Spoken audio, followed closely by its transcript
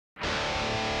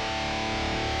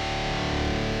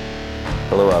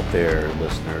Hello out there,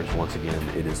 listeners. Once again,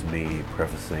 it is me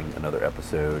prefacing another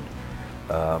episode.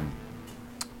 Um,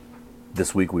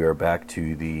 this week we are back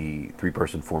to the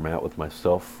three-person format with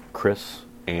myself, Chris,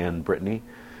 and Brittany,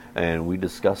 and we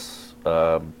discuss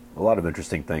a lot of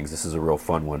interesting things. This is a real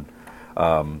fun one.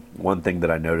 One thing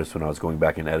that I noticed when I was going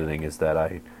back and editing is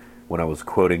that when I was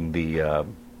quoting the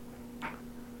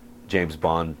James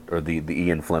Bond or the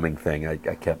Ian Fleming thing, I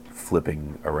kept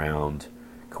flipping around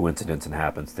coincidence and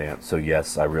happenstance. So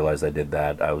yes, I realized I did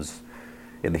that. I was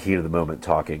in the heat of the moment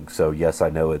talking. So yes, I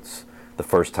know it's the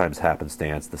first time's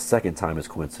happenstance, the second time is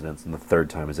coincidence, and the third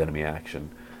time is enemy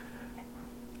action.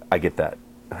 I get that.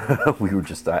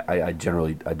 I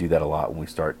generally I do that a lot when we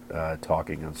start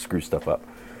talking and screw stuff up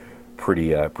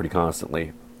pretty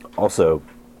constantly. Also,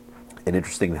 an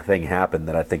interesting thing happened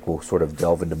that I think we'll sort of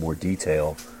delve into more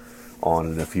detail on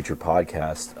in a future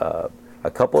podcast.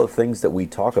 A couple of things that we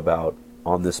talk about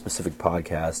on this specific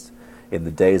podcast in the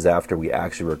days after we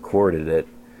actually recorded it,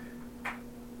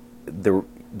 there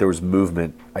was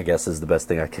movement, I guess is the best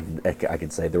thing I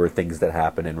can say. There were things that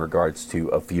happened in regards to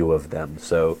a few of them.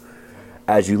 So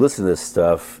as you listen to this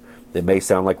stuff, it may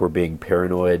sound like we're being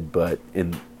paranoid, but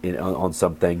on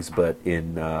some things, but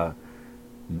in a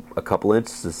couple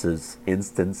instances,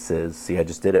 see, I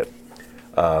just did it.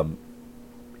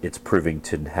 It's proving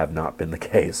to have not been the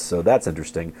case. So that's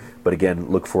interesting. But again,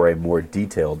 look for a more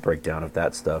detailed breakdown of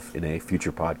that stuff in a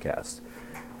future podcast.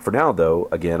 For now, though,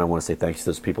 again, I want to say thanks to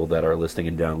those people that are listening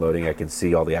and downloading. I can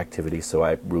see all the activity, so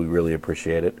I really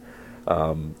appreciate it.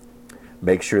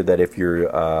 Make sure that if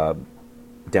you're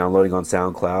downloading on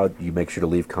SoundCloud, you make sure to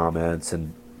leave comments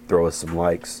and throw us some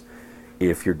likes.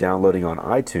 If you're downloading on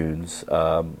iTunes,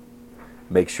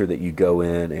 make sure that you go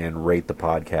in and rate the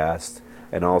podcast,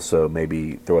 and also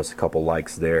maybe throw us a couple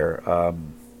likes there.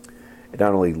 It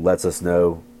not only lets us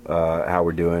know how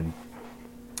we're doing,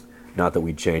 not that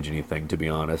we'd change anything, to be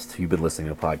honest. You've been listening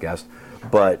to the podcast,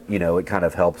 but it kind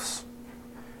of helps.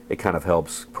 It kind of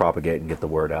helps propagate and get the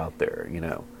word out there. You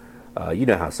know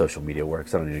how social media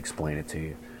works. I don't need to explain it to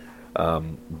you.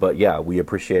 But yeah, we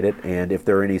appreciate it. And if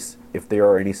there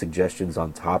are any suggestions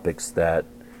on topics that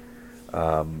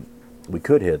we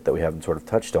could hit that we haven't sort of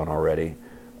touched on already,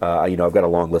 I've got a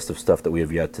long list of stuff that we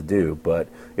have yet to do. But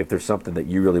if there's something that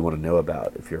you really want to know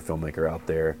about, if you're a filmmaker out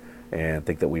there and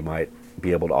think that we might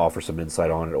be able to offer some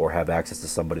insight on it or have access to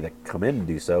somebody that can come in and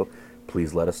do so,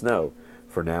 please let us know.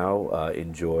 For now,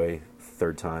 enjoy.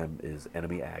 Third time is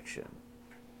enemy action.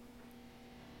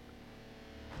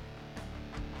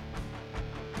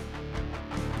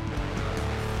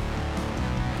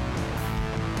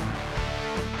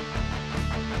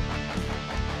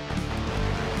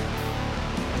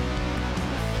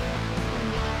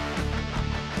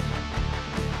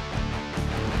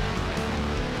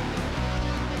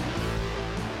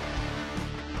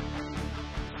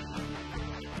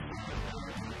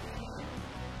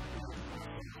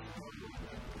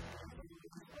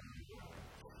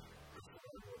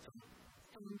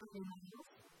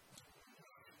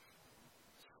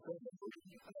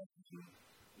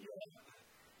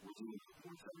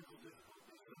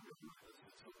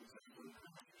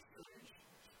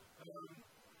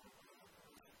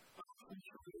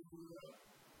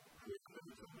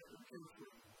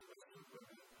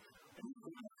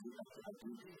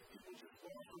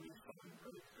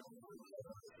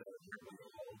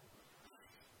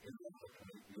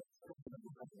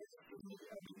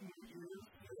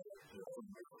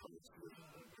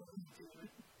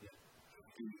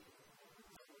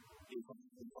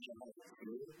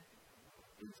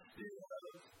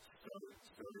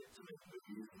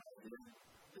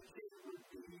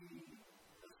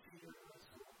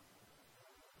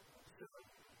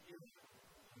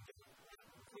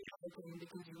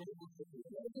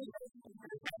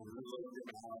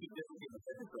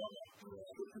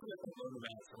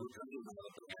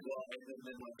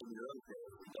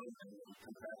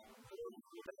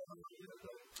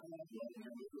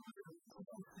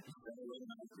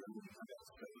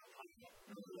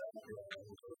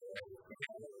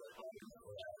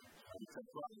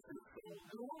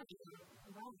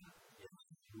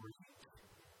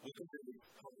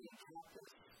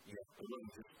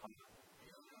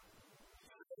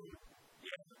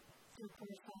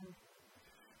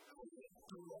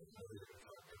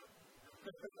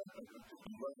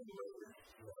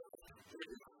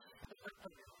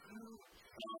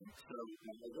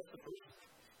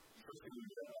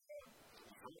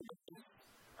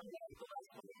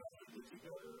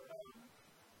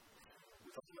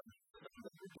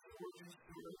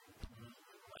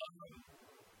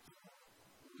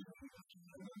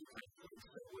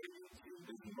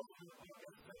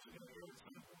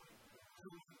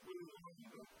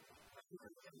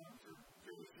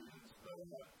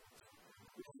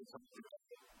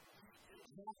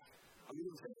 I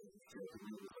wouldn't say it's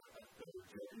joking, it was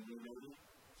jokingly maybe.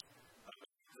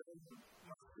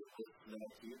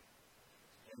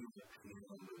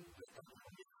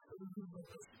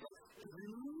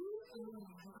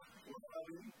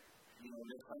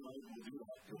 Next time I will do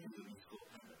that, you'll be in school.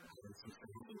 It's the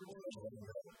same thing.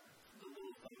 The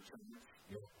little function.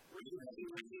 We're going to have to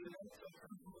read it out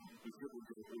sometimes. It's really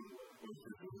good. What to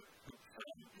do. So,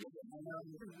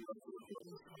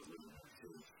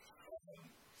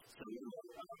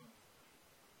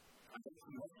 I think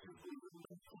the most important thing is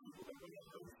that we have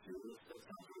those skills that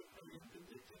sound like very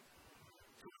addictive.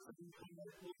 So, I think we have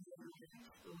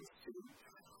those skills.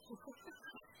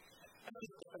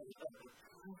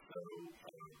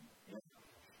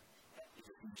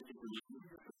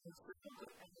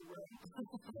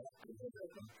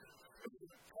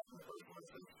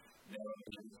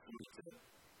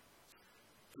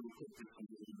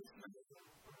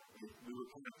 We were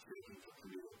kind of taking to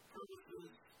create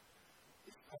purposes.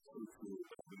 It's possible to do it.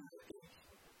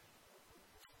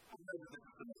 I know that this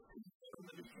is the most important in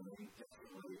the beginning,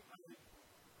 definitely.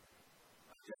 I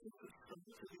guess it's just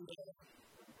something to do that.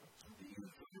 The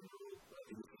uniform of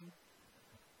anything.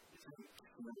 It's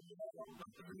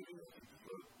not the reading of the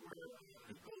book where the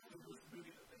goal of this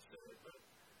movie that they said, but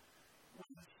when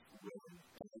there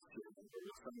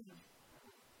was something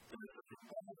there's a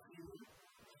capacity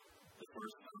the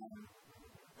first time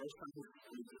was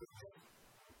exclusive,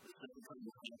 the second time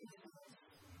was exclusive,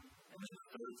 and then the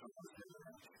third time was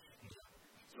different.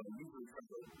 So I'm usually trying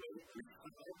to wait for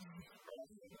the time, and I'm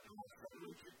trying to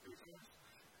wait for the time.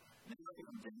 Now I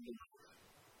can do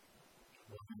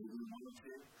what I really want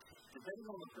to, depending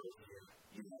on the person,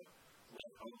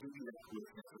 I'll give you that quick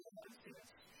answer to that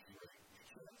stance.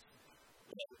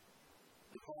 But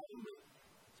the problem with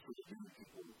sort of young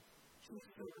people choose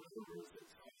to go over is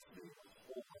it's costing a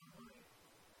whole lot of money,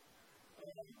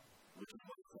 which is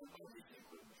why some bodies think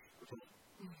that I think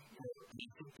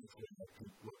it's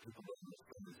what people don't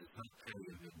understand is it's not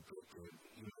paying them good,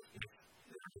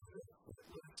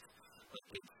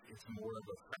 it's more of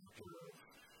a factor of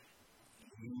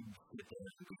you sit there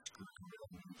and go screwing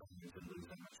around and lose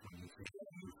how much money you think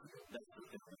that's the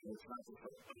thing. It's not just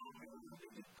like, oh man, they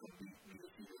didn't come to see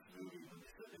this movie when they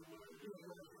said they were.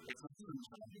 It's not so much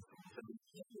money.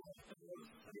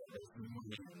 There's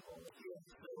money involved.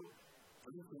 So, for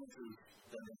these answers,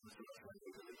 that isn't so much money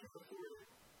because they can't afford it.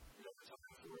 You don't have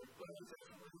time for it. But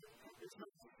it's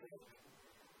not the same.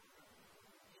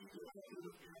 You do have to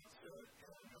look at it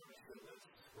and understand that's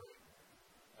right.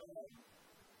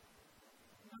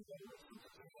 I'm going to listen to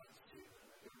the last two.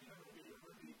 Every time we get a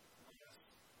repeat, I guess,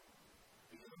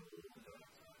 because I'm a little bit out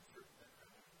of time for that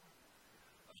kind of thing.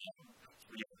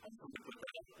 I'm going to put that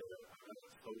out there. I'm not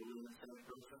totally in the same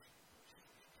process.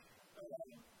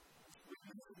 We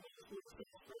mentioned this with the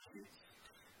spreadsheets.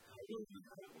 I really think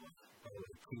that was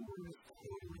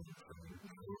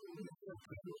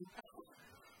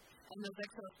and those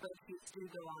Excel spreadsheets do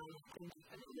go on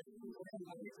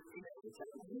indefinitely.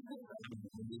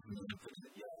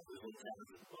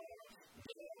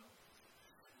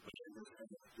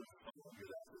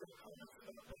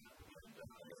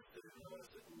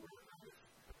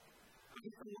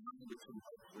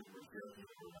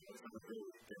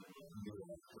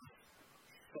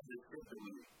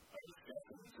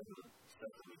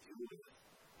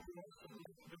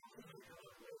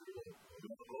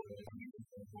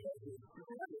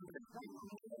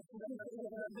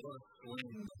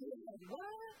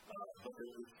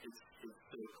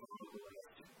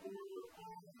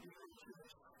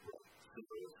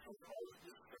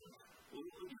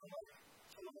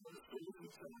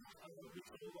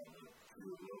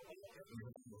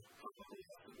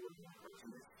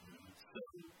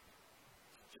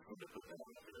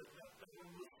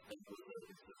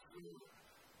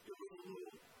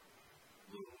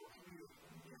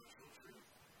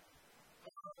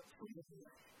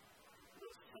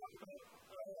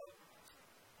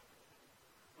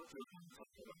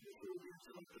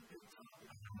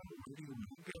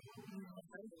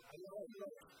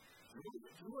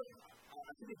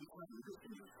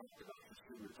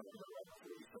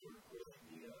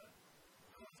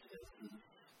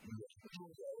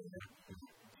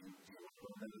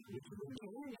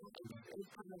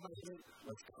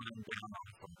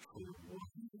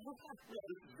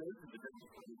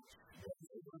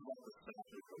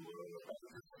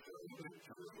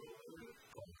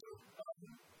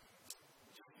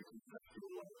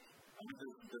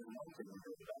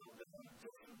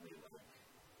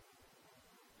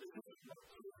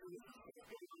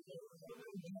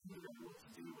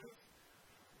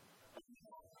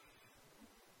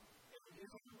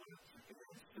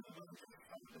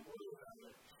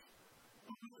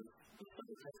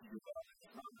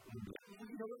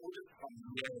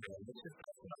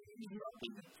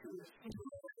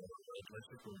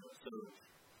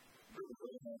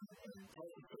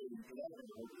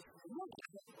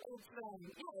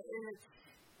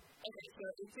 So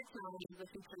 869 is the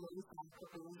feature that we saw a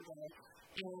couple years ago.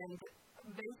 And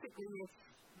basically,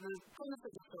 the premise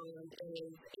of the story is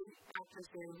 8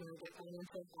 actresses and they get thrown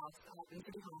into a house that happens to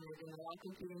be haunted, and they're all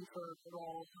competing for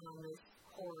roles on this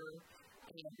horror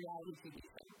reality TV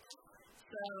show.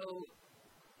 So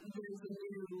there's a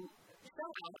new show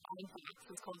out on Fox.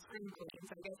 It's called Scream Queens.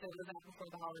 I guess it was out before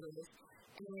the holidays.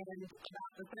 And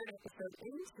about the third episode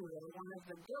into it, one of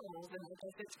the girls, and I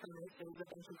guess it's from this, there's a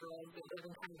bunch of girls that live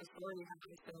in kind of a story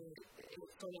house, and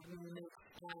it sort of mimics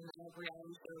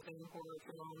reality shows and horror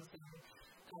films, and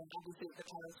obviously the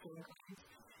title of Scream Queens.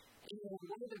 And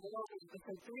one of the girls in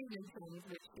episode 3 mentions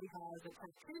that she has a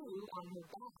tattoo on her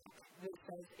back that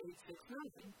says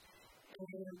 869.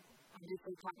 And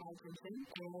obviously caught my attention,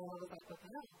 and I was like, what the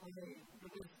hell?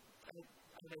 Because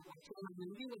I was watching a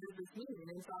movie, what does this mean?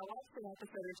 And so I watched an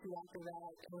episode or two after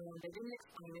that, and they didn't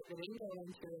explain it, they didn't go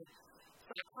into it. So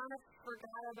I kind of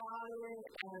forgot about it,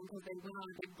 because they went on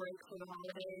a big break for the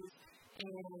holidays,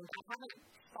 and I haven't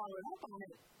followed up on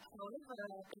it. However,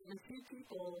 I've gotten a few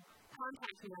people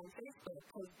contact me on Facebook,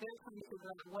 because they're trying to figure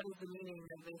out what is the meaning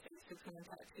of this 869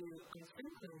 tattoo on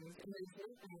Scream Queens, and there's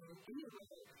nothing to do with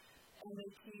it. And they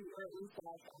see, or at least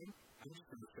I think. I'm just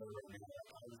going to say right now,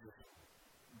 I was just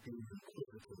being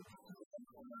inquisitive.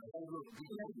 I wrote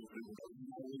these things,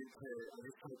 I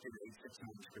just typed in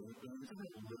 869 Scream Queens, and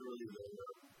literally the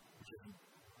just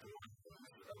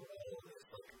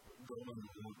going on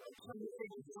the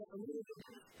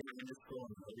and just going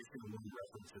on every single one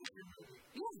references to the movie.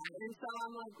 Yeah, and so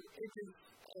I'm like, it's just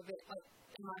a bit like,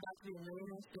 am I about to be a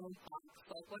millionaire stealing Fox?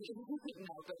 Like, what is it?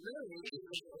 No, but really,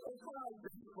 it's called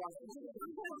this movie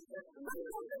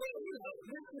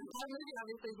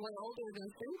obviously is way older than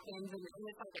Scream Queens, and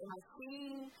it's like, am I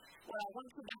seeing what I want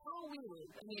to? How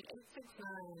weird. I mean,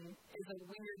 869 is a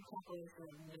weird compilation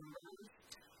of numbers.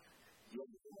 Yeah,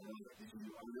 I'm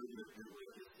really good at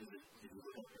it. Is it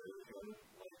look up there?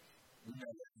 No,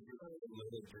 it's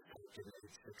literally just typed in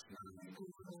 869.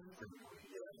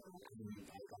 Yeah, I'm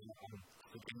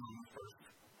looking on the first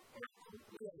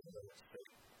article.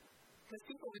 Because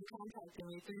people have been contacting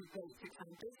me through the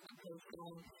 869 Facebook page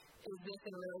saying, is this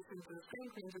in relation to the Scream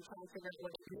Queens? We're trying to figure out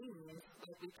what it means.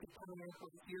 Like, we keep coming in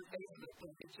with your Facebook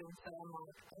page, and so I'm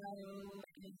like,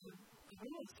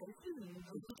 yeah, so soon.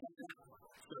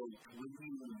 So, when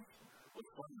you,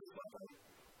 what's funny about that?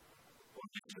 When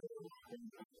you go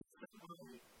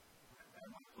and at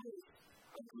my place,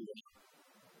 I do that.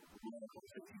 When I go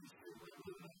to the Houston, like,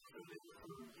 so they were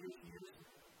for years and years.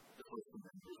 The first one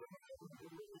that was on my phone,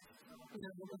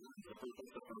 the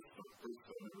first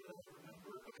one I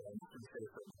remember. Okay, I'm just going to say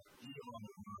something. You know on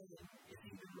the mind if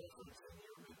you can reference any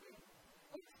of it.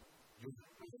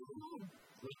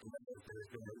 Looking at it, there's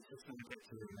been a 6-month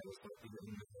picture, and I was looking in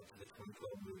the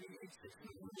 2012 movie,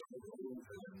 869, which I was living in a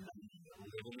house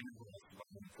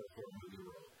behind the horror movie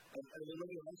world. And the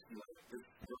lady asked me, like, this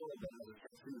girl that has a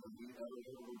tattoo, and you have a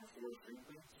little before Scream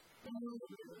Queens?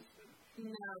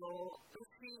 No,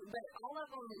 but all of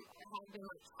them have been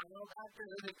like child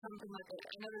actors. They come from like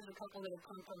I know there's a couple that have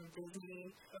come from Disney,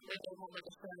 that they have like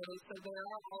a show, so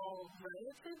they're all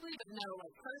relatively, but no,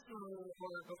 like personally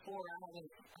or before I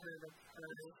haven't heard of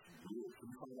her.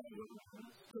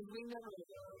 Because we never.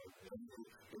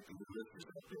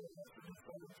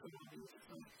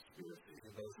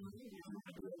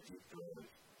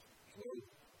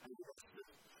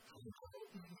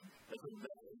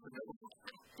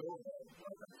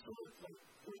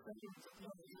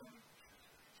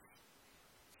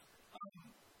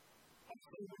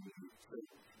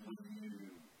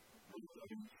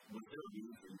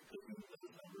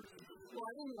 Well,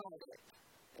 I didn't like it.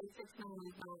 869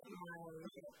 is not my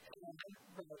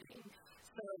voting.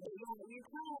 So, yeah, you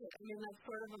kind of, I mean, that's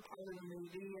sort of a part of the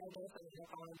movie, I guess, I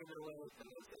don't want to give it away with the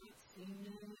movie.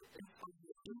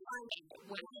 You find out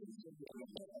what it is, but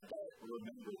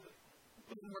remember it.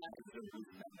 Right.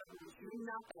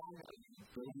 Not that I know.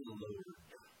 Go to the lower.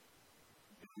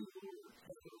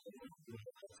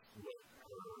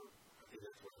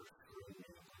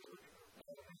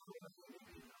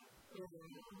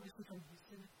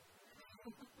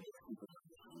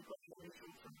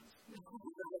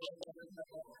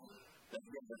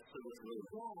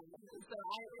 So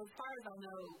as far as I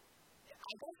know,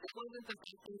 I guess it wasn't the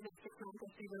fact that it took time to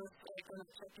see those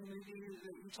unexpected movies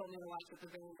that you told me to watch at the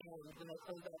very end when they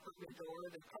closed that front door,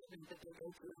 the apartment that they go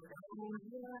to.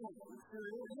 Yeah,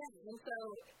 and so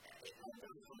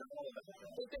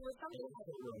if there was something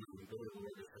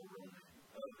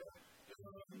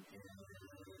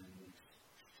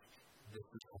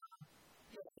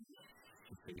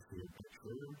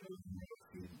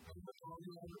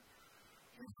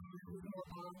more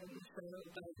on the show,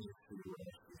 but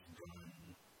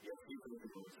yes, even if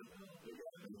it was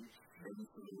and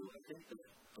so I think that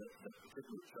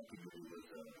particular Chucky movie was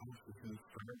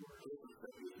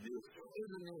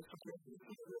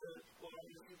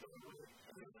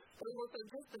but also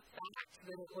just the fact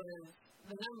that it was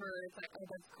the number, it's like, oh,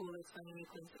 that's cool, it's funny,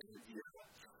 coincidence.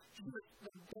 But the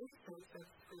basis of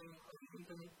screenplays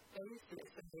and the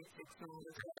basics and all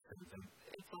the questions,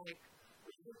 it's like,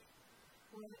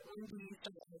 when do you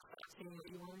start expecting what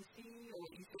you want to see, or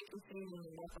what you think you're seeing in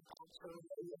enough of actually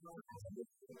what you want to see?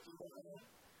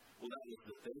 Well, that was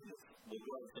the thing. Well,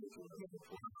 what I think was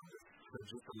so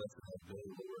just to let you know, the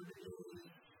Lord is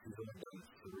He's only done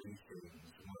 3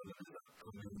 things. One of them is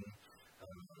upcoming.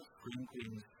 Scream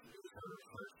Queens is her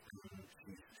first thing.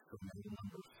 She's the main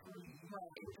number 3.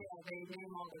 Right, yeah, they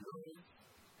name all the movies.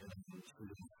 And then she's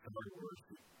in Star Wars.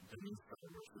 The new Star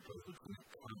Wars supposed to be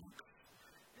comics.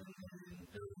 And then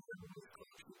there's another one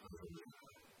called she's supposed to be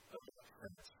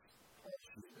that's all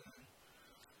she's done.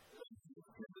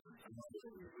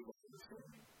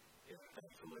 Yeah,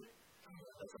 absolutely.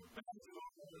 That's a bad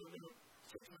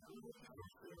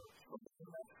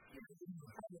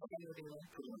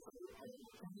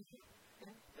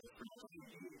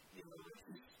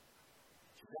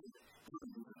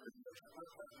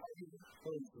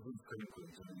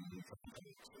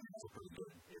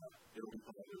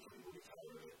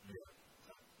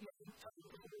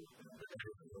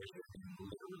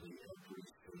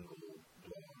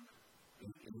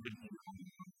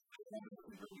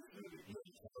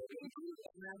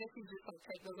I guess you just like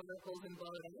take those articles and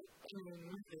blow it up.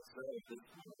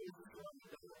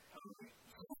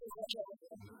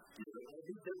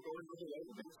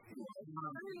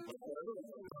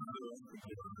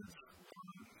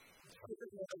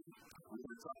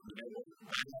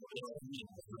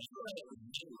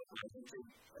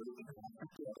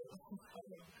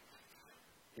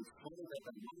 It's funny that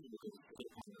I'm using it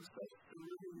because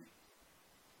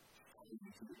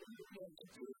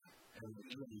and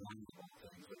even the ones about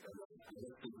things like that, I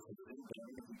guess people can think that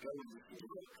if you go and you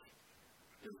look,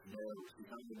 there's no, she's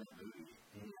not in that movie.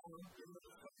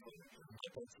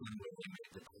 That's one way they make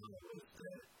the call is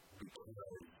that because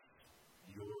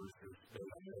yours is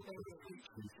based on the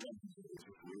true things, which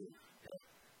is weird.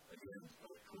 Again,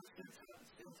 like coincidence happens.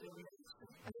 But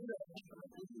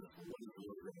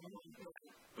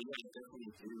yeah, I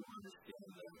definitely do understand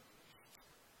that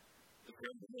the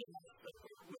family aspect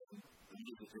of it.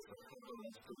 It's just like, oh,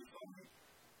 that's pretty funny.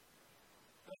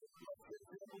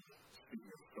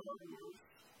 Speaking of Star Wars,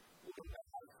 we're going to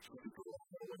have 2 people on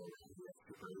the way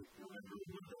yesterday. Remember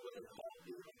what they called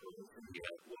you?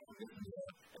 Yeah, well, this is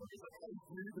that. And he's like, oh,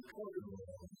 here's the code.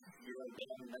 You're like,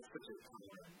 yeah, that's such a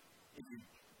time. If you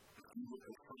look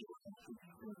at some of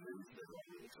the movies that are on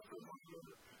the except for one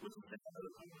number, which is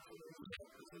another thing for them to have,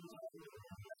 because there's a lot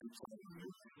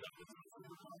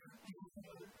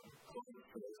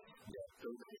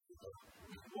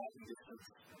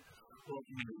well,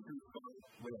 you know,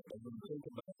 when you think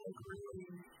about like really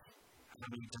how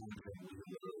many times that we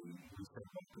said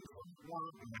that people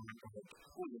want and I'm like,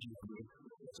 oh, you know,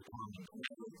 it's a common thing.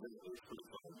 It's pretty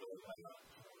fun, but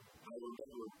I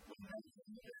remember when that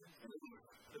happened.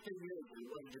 The thing is, we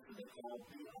wasn't just to call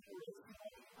the operation.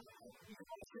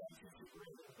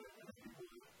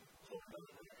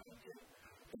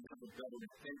 The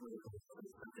government favor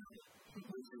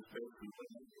which is basically what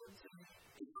it is.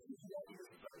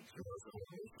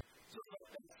 So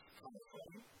that's kind of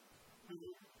fun.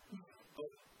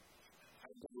 But I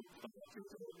don't come up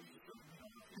with a reason.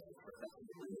 But that's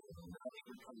the reason.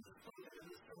 Actually comes to fun and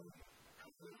this kind of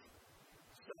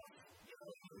stuff. You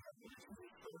know,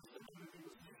 the movie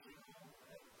was missing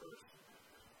at first.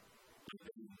 But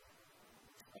then,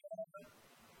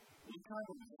 we kind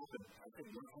of happened. I think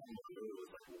one time it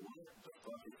was like, what the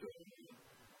fuck is going on?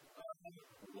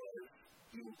 Was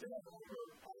you would say, oh, all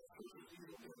the places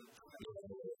you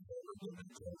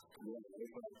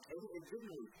would do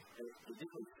it. It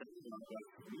didn't really say about that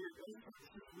weird thing.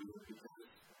 It's just weird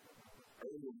because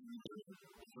everyone you do it,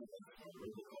 it's not like a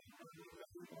really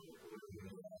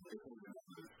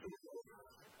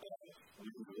we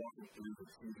were walking through the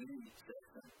TV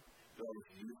section, there was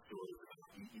news stories about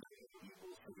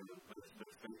people saying that the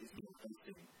state is being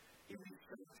posted in these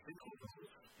sinkhole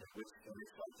numbers, which they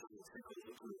start to the sinkholes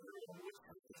that were there, and which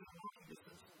countries are walking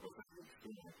distance was that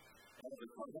extreme. And I was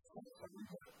like, oh, that's kind of funny,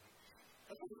 but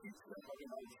I think it's like, I mean,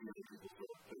 I see other people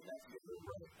sort of put that together,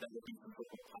 right? That would be some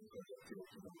sort of concept that feels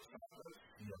to know what's happening.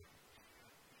 Yeah.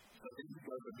 So then you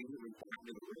guys immediately back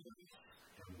to the rhythm.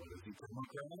 And what is the The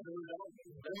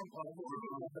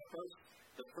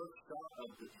first shot of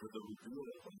the reveal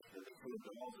of the two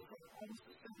dogs is like almost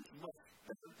the same. It's much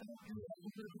better than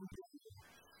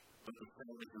but the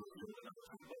same is revealed in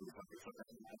other ways. Like it's like I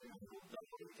think that's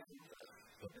what it's getting at.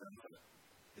 But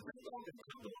it's a dog that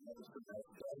comes up and it's the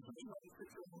best dog that you have to fix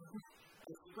it.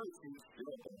 It's great to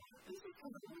feel that this is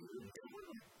kind of weird.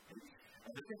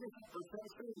 And the thing is, the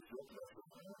first thing is built up for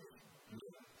the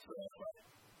so that's why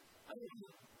I don't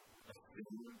know.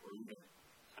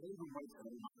 I even might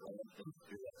tell you that I don't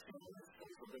do that kind of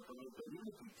stuff, but even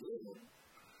if you did,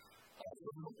 I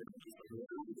don't know if it's just look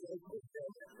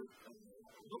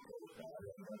at that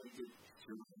and then we get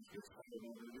to this kind of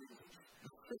movie.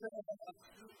 Because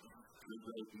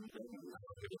I think that we have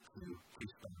to get to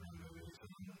this kind of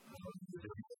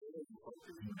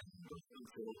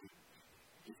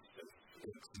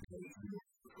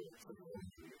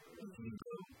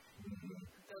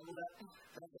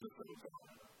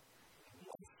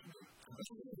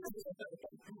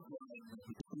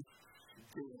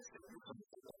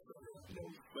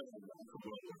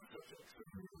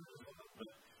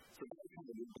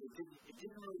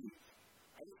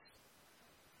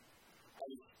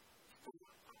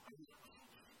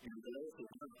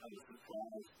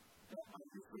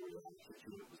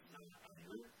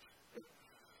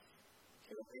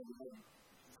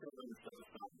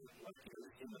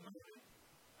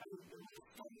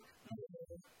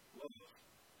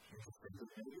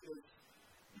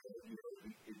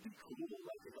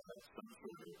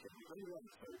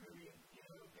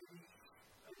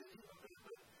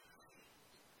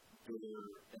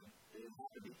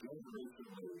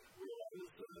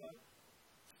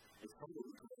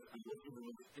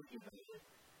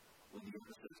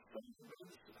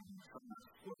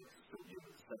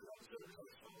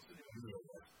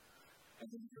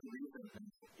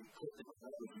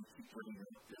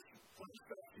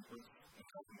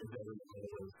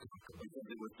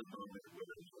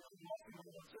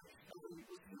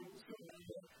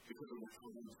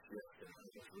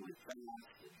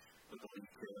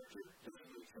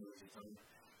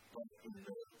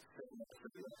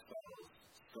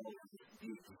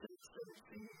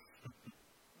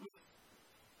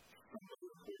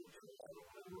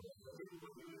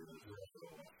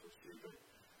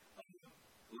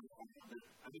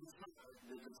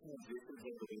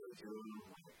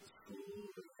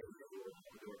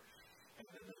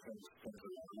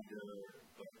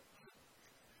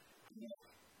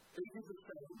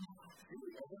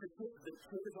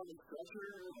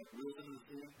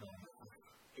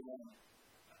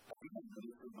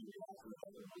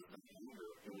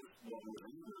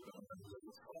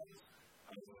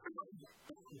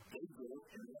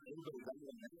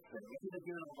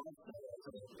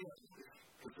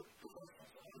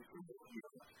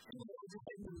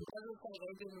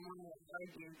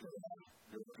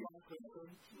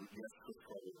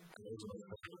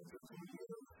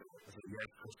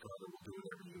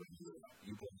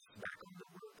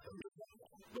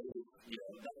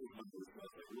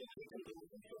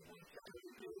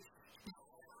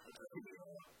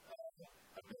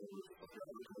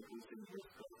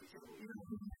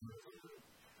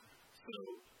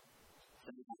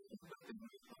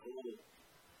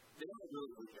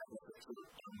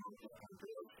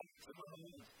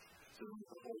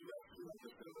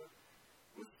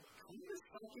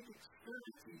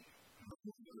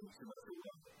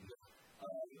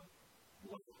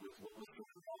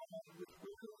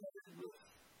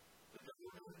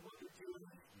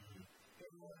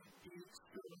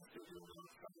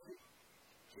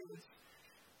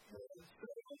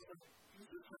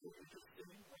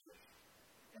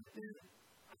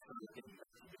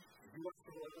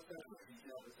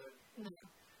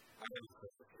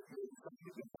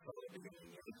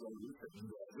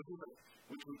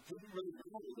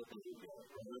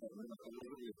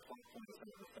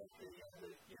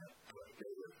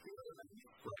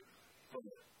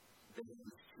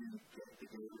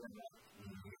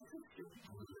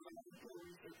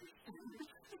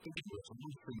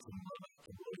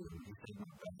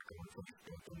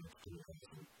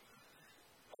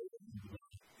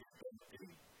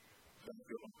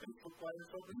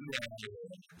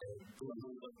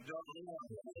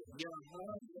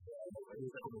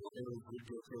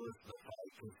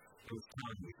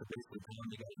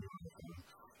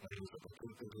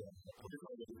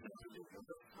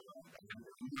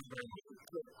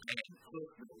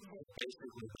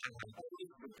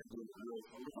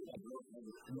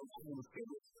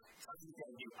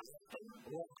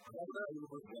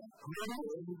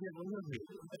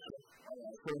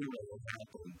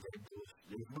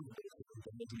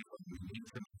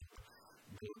movies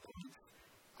and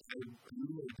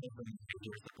really definitely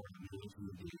figure out what news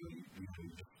would be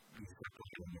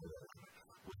separate from the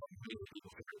without really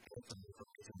people figuring out some of the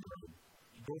focus and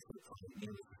both of the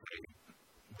news is very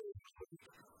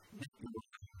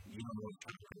you know what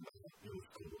I'm talking about. It was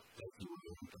cool. That's the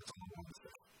way that's all I want to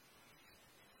say.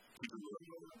 Keep it really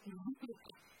low.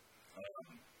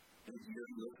 And you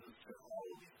listen to all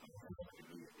of these things that have to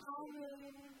be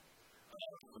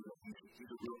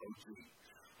he's a real OG.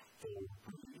 So,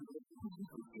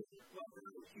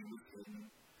 he was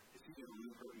in, is he going to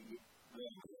live where he that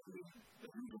he was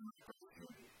in the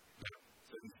opportunity.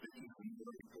 So he's been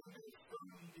really doing this from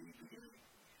the beginning.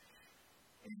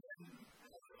 And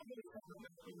I'm going to talk about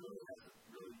that, but really hasn't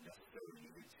really necessarily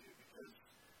needed to, because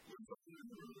we're talking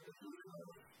about the movie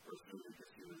of first movie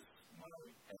because he was my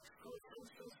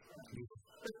ex-girlfriend's best friend.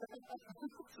 So that's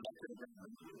going to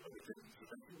bring me a little bit of so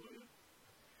thank you, William.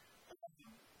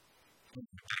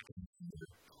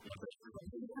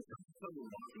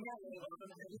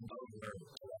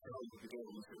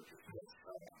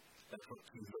 That's what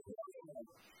he was about.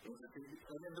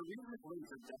 And then the reason it was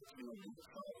that you were in the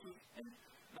classes, and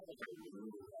not that I really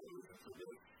knew that it was for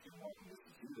this, and walking this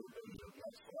computer, but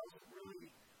that's why it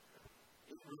really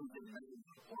didn't make any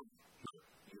point.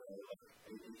 You know,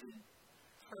 it didn't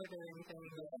hurt or anything.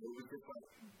 It was just like,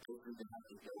 this is going to have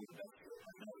to go back to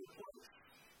another place.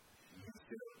 You can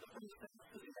still, the first thing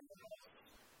is that you have to have.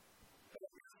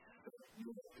 You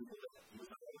know, people that you were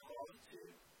not allowed to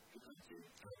come to.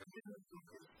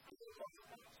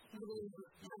 Really,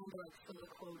 like some of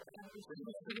the quotes. But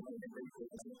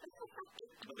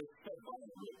it's so funny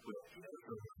real quick, you know,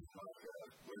 for this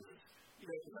podcast, where, you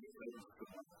know, like I said, it's so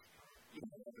much, you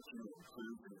know, it's really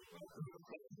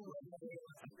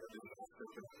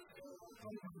inclusive.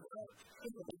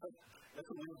 That's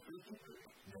a real food community.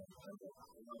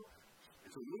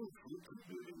 It's a real food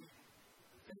community.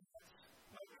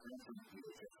 My friends and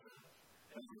people just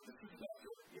and this is not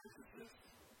your emphasis.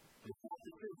 The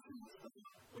emphasis is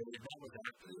well, that was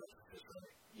actually emphasis,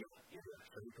 right? Yeah.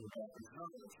 So you can have it's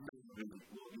not really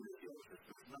well, it is the emphasis,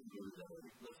 but it's not really that,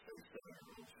 let's say, 7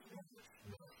 or 8 years.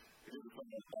 It is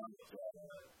something about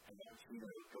and that's, you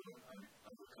know, going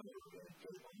undercover and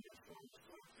getting on your phone,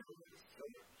 so it's really so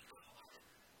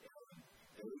and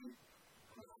they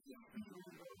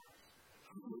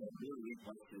really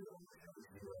like to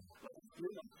but it's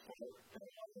really important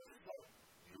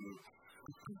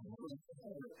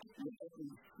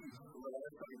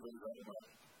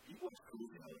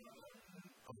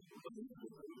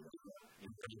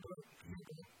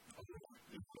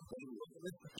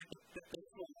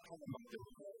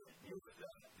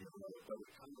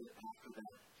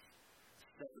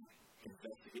that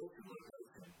investigation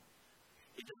location,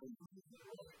 it doesn't mean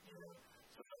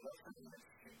so that's an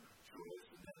interesting choice.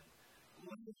 And then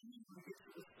when you get to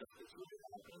the stuff that's really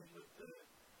happening with the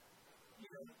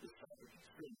this type of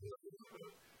experience,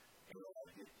 and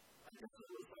I guess it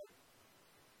was like,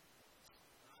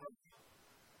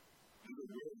 you were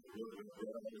really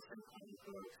all the same kind of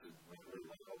folks, and really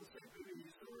like all the same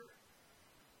movies, or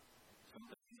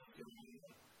something,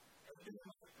 and then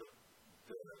like the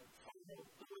final,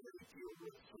 the way they deal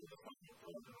with sort of the final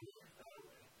problem that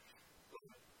way. But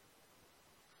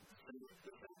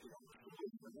the fact that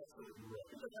that's sort of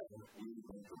really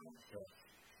important.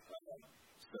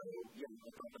 So, yeah,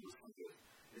 I thought that was kind of,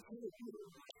 it's really good.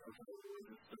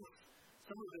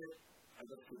 Some of it, I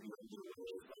guess, could be a little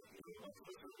bit like, lots of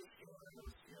the service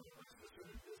cameras, lots of the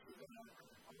service this or that,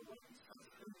 I would like these kinds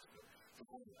of things, but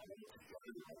sometimes I don't know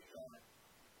together like that,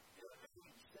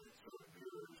 that sort of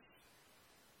mirrors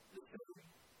the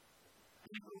thing. I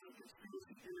think those are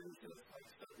conspiracy theories, that's like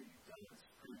stuff that you've done, it's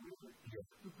pretty weird.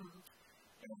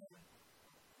 And,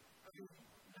 I mean,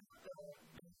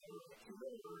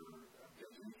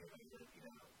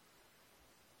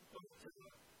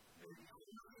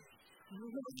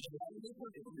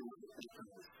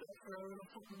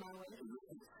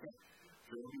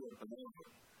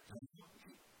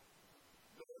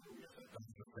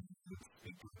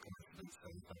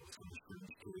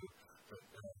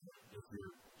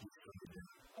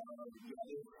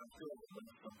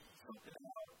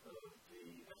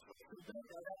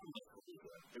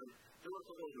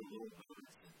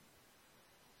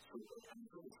 So I'm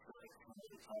really excited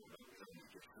to talk about this and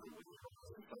just sort of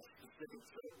about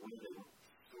specifics of where they want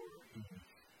the story.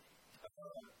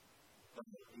 But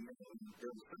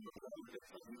there was some of the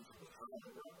projects I used at the time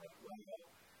that were like, wow,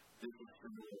 this is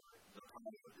similar to the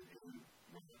pilot that you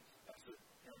I said,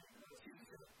 let's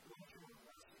use that. What you want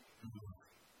to see?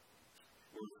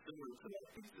 Well, it's similar to that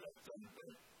piece that I've done, but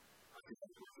I think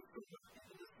that's what it's so much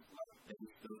into this is like,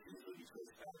 those usually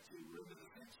goes back to really the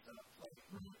same stuff. Like,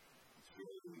 it's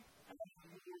really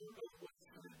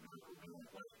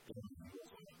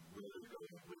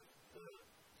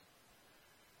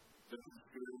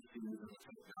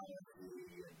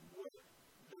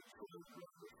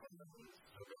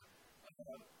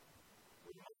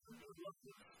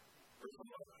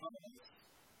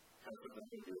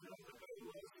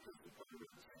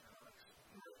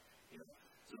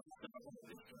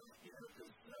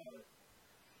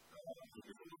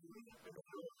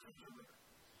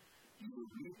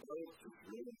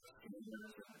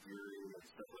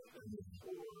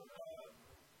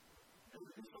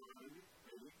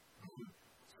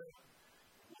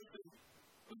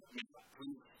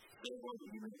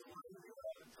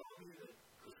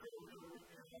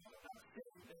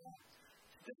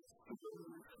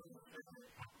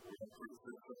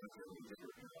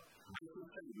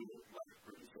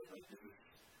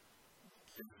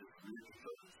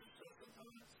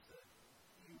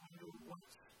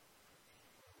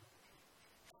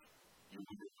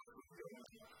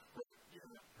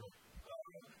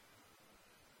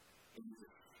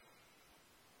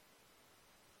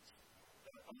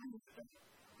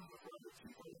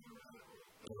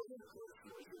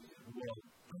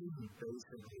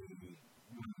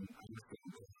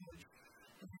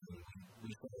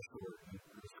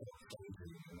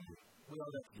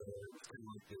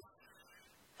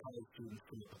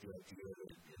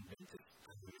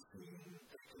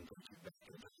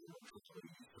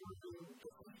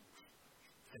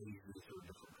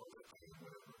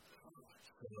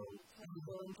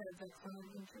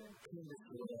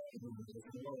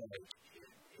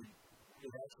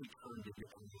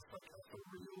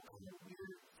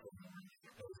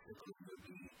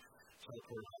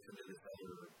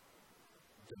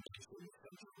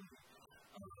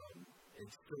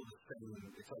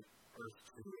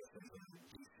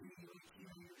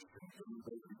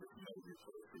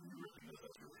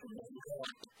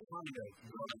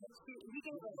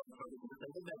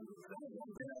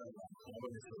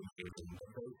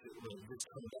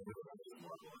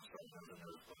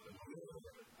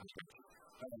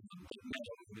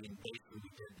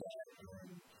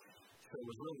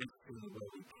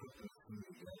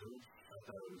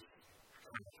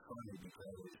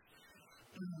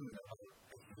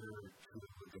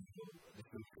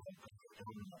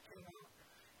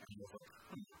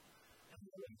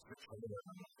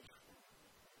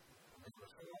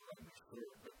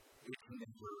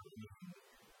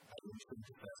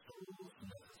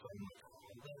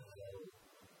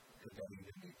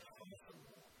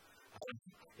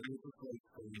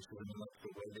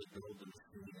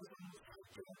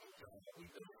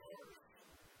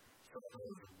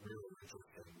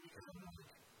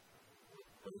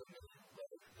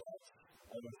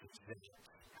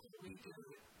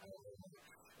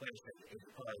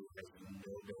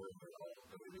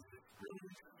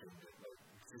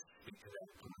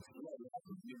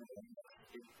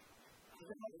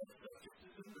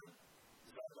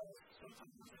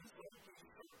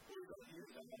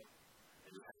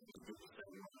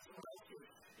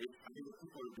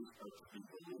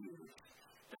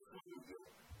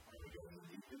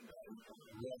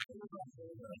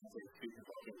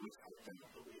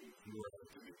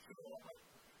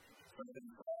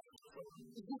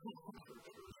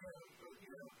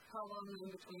How long in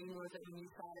between was it when you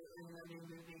saw it in the new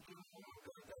movie?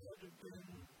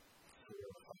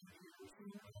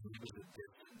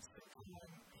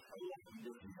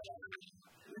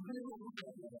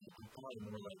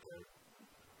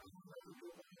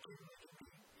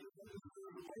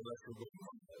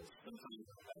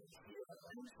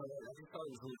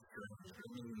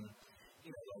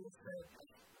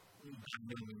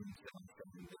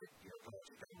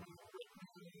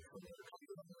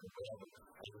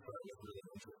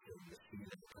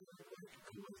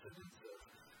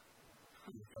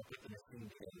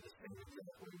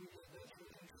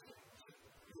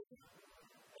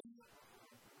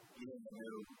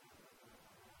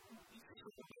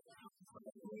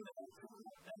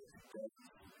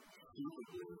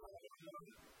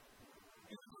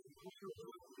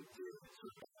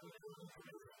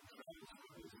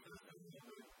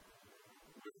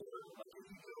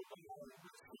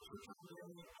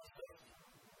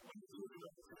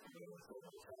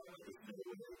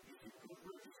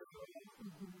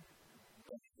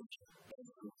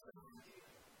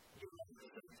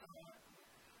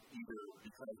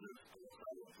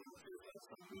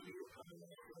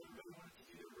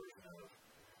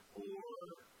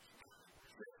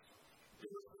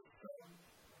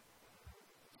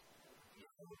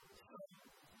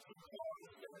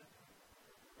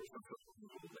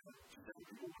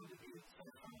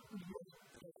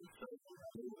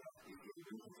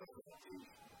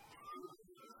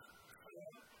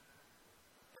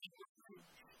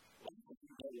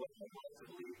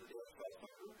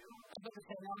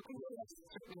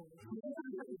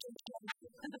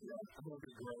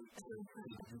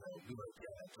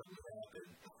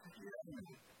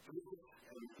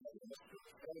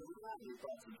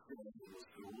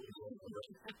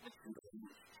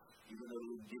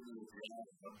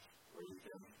 where you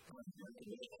can kind of get into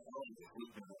the hell of the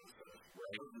group and all stuff,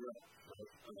 right?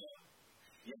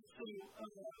 Yeah, so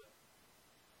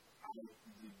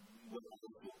what I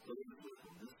will close with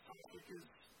on this topic is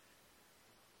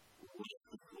what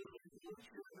the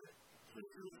culture that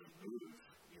places and moves,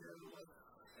 and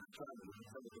trying to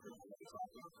tell the people to talk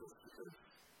about this because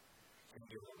some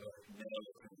people don't know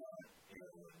it's not,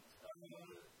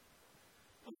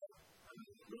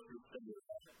 let's just say that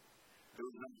there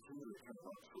was not two that came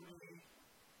up for me,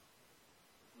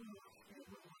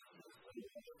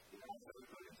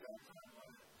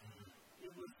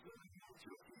 it was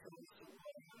just because so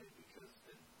why, because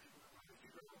then people are trying to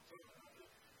figure out what's going on.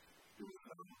 It was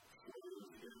 4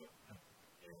 years ago,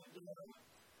 and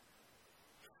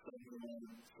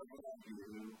someone of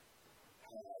you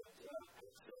had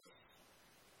access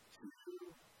to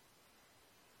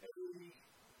every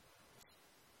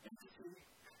entity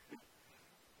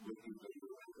with the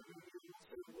individual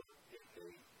so what if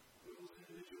they was an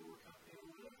individual or company or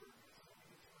whatever.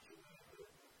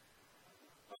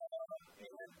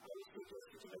 And I was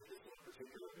suggested to make this one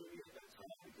particular movie at that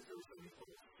time because there was so many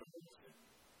folks from Boston.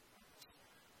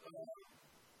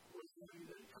 Was a movie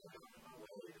that kind of happened my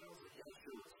way, and I was like, yeah,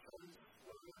 sure, let's try this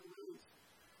one of my movies.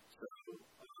 So,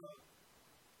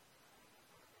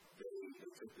 they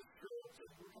took the script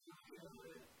and were kind of looking at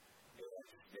it, and I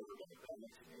just never got it back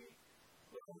to me.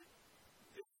 But then,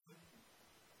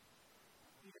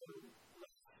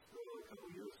 a couple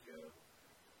years ago,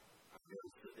 I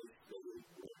noticed that they still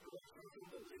work on something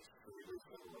that they really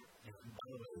follow. And by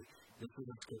the way, this is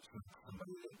a tip from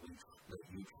somebody that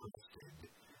you trusted.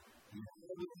 I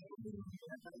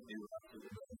knew after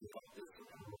the movie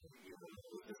about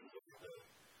this, this is what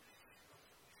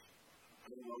I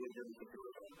don't know what they're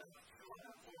doing on that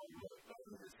platform, but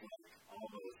it's like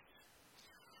almost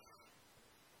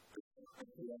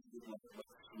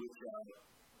let's switch out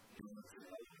humans and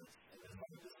elements and then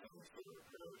have this kind of sort of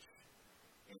approach.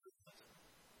 And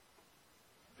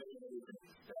there are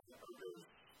things that are those,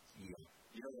 you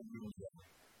know what I mean?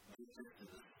 Not just the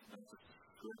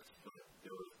scripts, but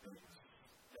there were things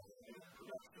that were in the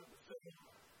production of the film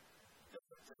that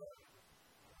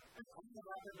and kind of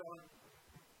happened on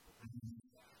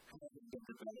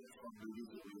on movies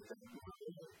that we had done before.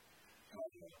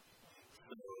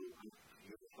 So,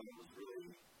 I was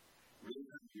really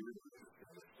happy with this,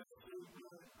 and especially when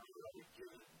I was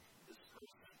given this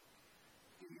person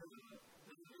the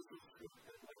visual script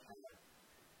that I had.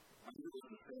 I knew it was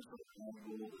the same sort of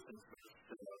angle, the same sort of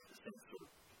setup, the same sort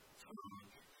of tone.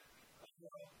 The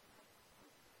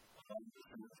same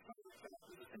sort of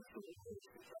factor, the same sort of voice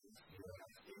that I was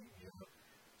asking,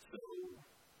 So,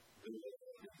 there were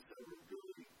things that were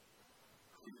really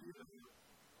clear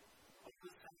of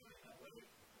this happening that way.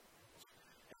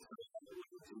 And so, I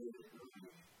was really,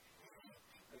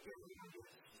 again, we don't get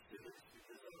specifics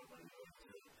because I don't want to go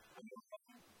into I'm not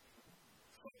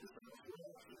focused on what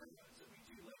actually happens and we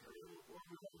do like a little or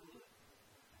whatever.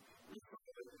 We try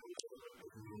to do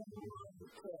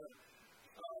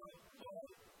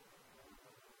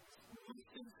these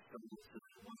things from this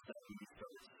once that we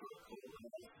start to sort of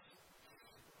coalesce,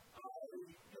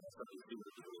 I started to do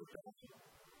it really bad.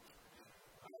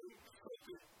 I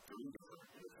started to read it in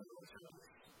a couple of times,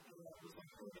 and I was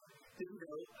like, didn't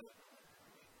know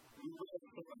we were able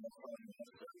to put on the fun and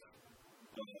stuff,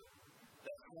 but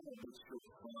that kind of mixture of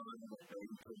fun and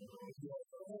baby to know,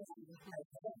 but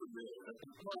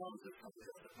I'm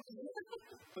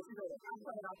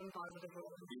quite often positive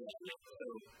with it. Yeah, so,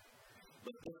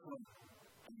 but this one,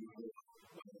 I mean,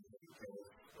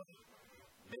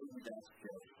 maybe that's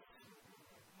just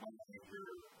my nature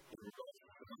in regards to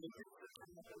some of the things that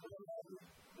come up in my life,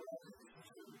 but I think it's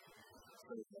true.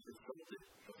 So, I just told it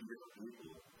from different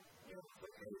people, and it's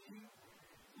like, hey, if you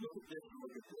look at this and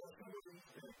look at this, and what do you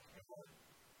think? And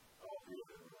I'll do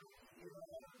it,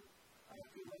 I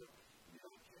feel like,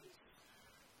 kids.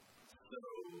 So,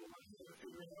 I'm going to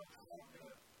figure out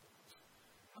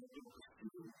how to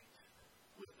proceed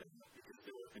with that, because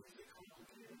there are things that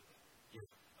complicate it.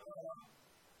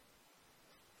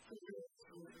 So there are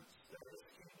students that I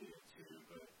can't get into,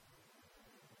 but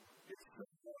it's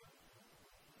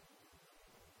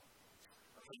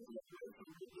I think there's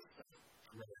some really stuff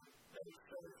that is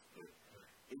said, but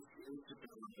it's just a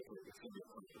complicated, it's going to be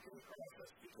a complicated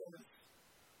process because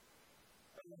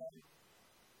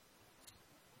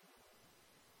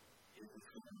it's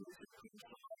going to be a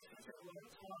take a lot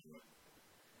of time,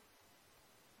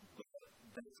 but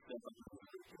that's stuff I'm going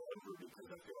to get over because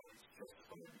I feel like it's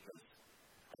justified because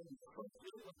I'm just going to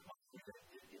feel like my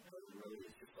really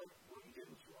it's just like what you did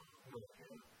was wrong.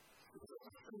 So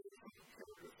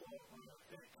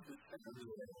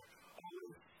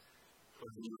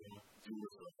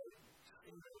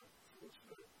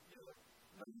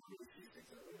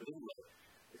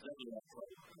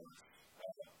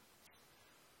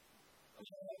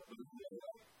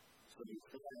there's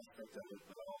one aspect of it,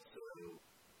 but also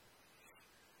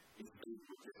it's very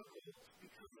difficult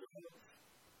because of,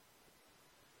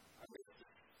 I guess,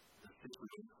 the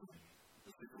situation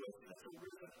that's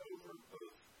arisen over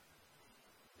both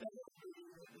that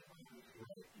movie and this movie,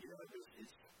 right? You know,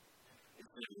 it's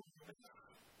very, I've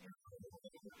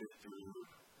been through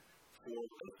 4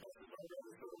 of those buses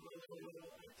already, so I don't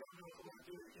know if I want to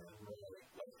do it again. Like,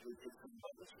 it's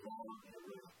something that's wrong, and it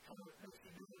really kind of makes me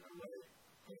do it in a way.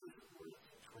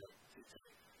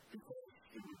 Because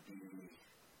it would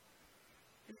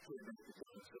make the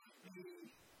difference of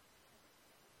me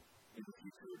in the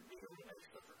future being able to make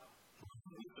stuff or not.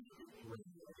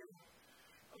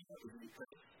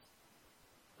 Because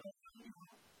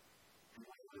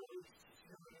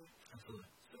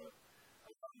so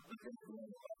I think the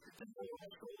one I could think of my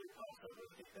shoulder pops up and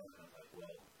I think that and I'm like,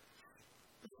 well,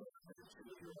 this one I can see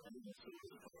your hands, so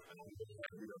it's I don't know how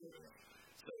to do it.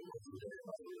 So I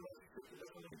realize that it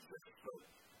doesn't exist, but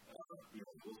we'll see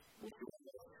what else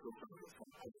still trying to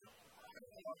come out.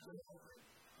 I'm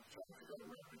trying to figure out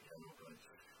where I can go, but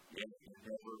you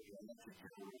never want to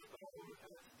deal with it, but I would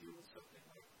have to deal with something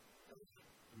like that.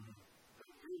 But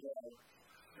through that,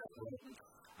 I'm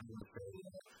going to say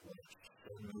that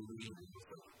the movie is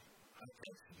I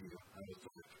texted you, I was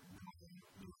like,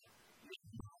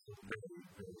 very,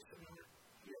 very similar.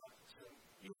 Yeah, so,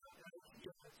 and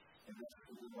that's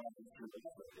why I'm sure that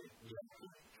I would say,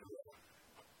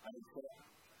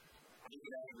 I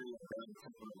agree with that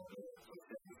component of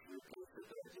the few cases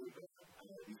that I do, but I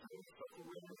know these are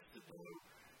self-awareness to know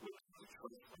what to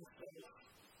trust myself.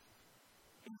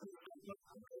 And there's not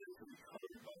somebody to be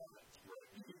covered by that, right?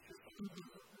 You need to think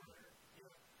about that.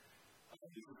 Yeah.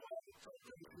 This is why I tell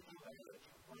many people I have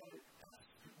right ask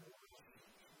people what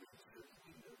to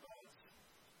do their lives.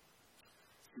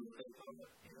 See what they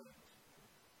thought, and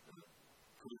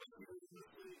pretty much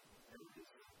immediately, and it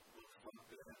just looks like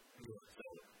that. So,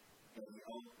 and we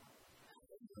all the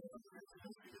reason I'm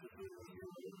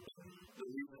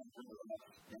bringing it up,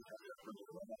 and I have bring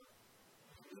it up, is that,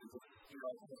 I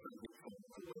was going to get from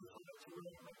the way from that to where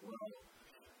I'm like, well,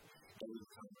 and we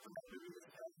come from that movie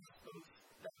that has those,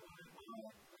 that one and well,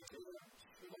 I say that,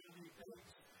 so many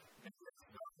things, and it's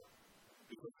not,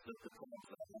 because the problems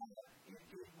that I have, and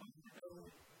get one to go,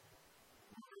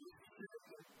 really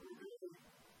serious, really,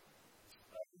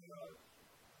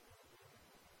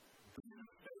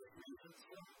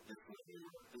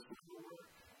 this will work,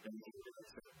 and you can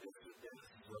accept this is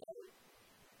right.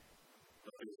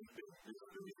 But there's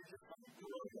really just like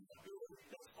growing and doing,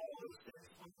 that's all those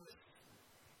things on this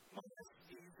minus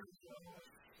the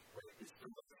right, it's the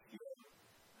most,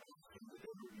 I don't think that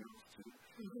everybody else to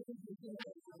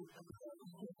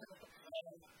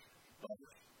but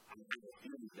I'm going to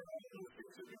feel that all those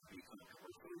things are going to be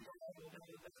commercially viable,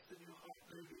 and that's the new hot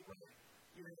movie, right?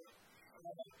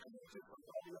 And it's just like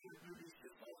all the other movies,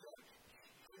 just like that.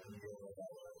 And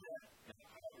that, and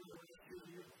how we were last year, the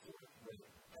year before, right?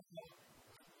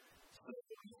 So,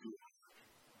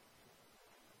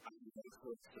 I'm very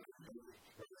close to the movie.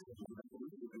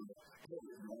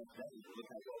 Look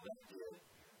at all that did.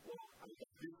 Well, I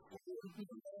got this one.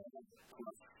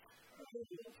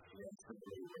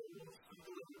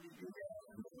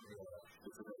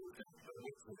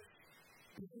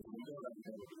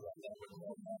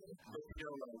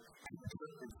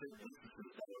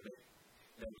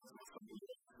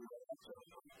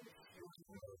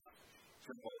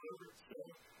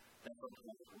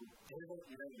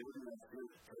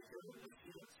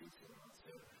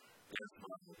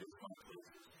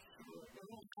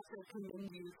 I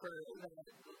commend you for that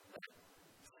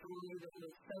story that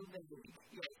was so vague,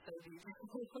 yet so deep.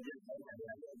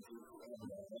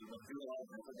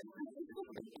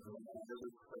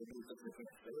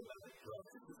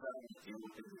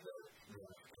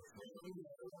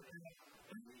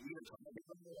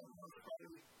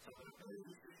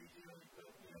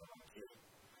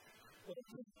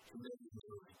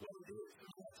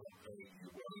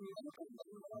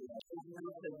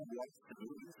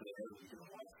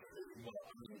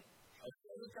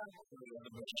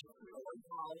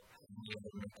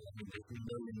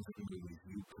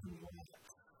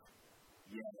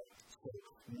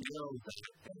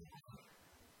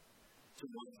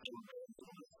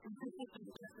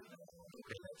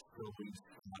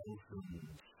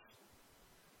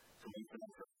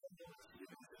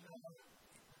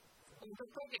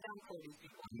 Break it down for these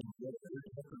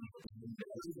people.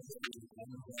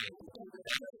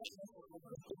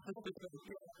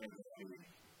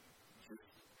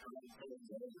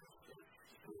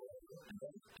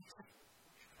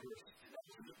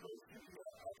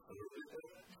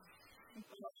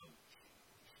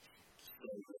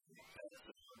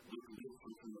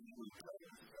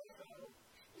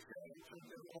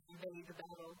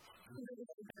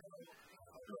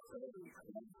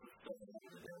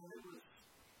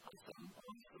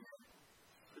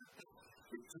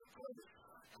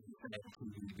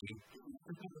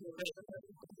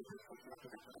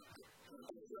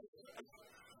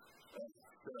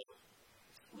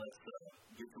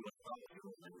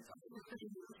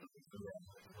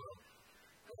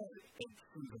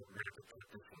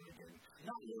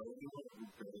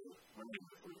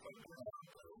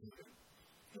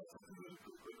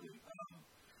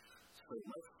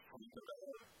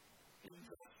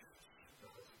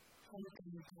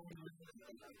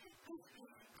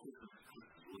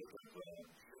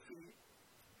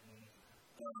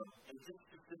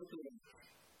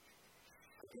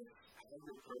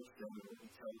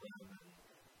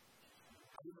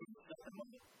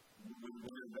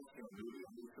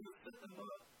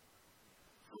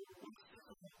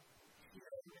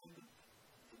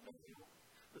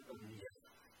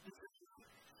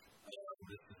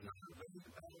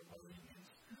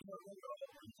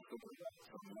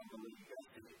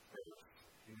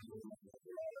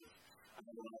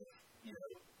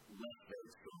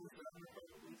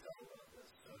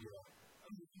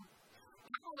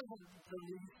 The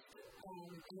least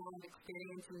amount of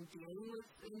experience in dealing with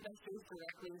investors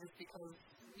directly, just because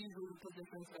usually the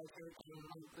positions that are taking,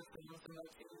 like the sales and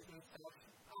investors and stuff,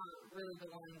 aren't really the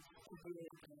ones to do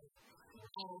it. It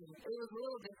was a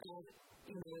little different,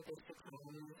 with this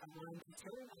economy. I wanted to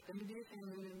tell them to be a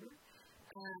family member.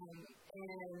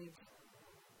 And,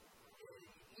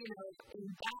 in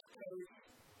that case,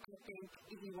 I think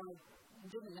if you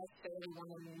didn't necessarily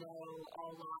want to know a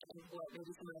lot of what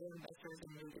maybe some other investors in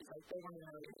movies, like they want to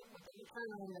know what the return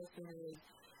on investment is.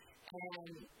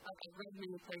 And I've read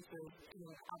many places,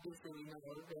 obviously we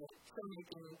know that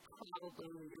filmmaking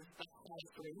probably is the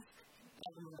highest risk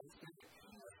of an investment.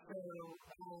 So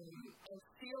I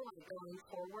feel like going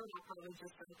forward, I'll probably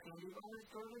just put candy bars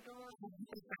door to door.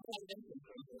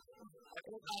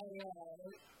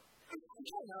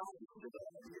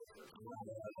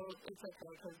 It's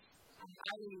okay, because I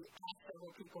asked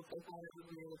several people if they thought it would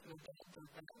be able to get them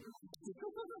back.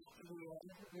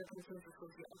 The consensus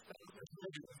was yes.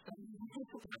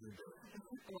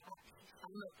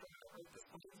 I'm not sure I like this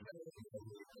one.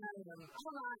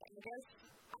 I guess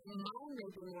mine may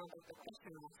be more like the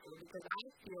question answer, because I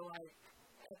feel like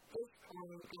at this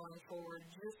point going forward,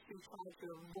 just to try to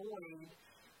avoid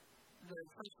the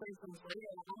frustrations later,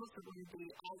 I almost would be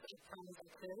as upfront as I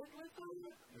could with them.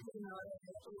 As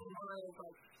far as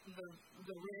like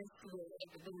the risk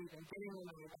of them even getting the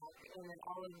money back, and then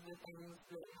all of the things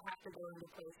that have to go into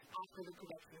place after the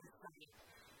production is done.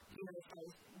 So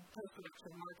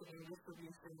post-production, marketing,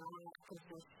 distribution, all that, because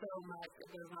there's so much that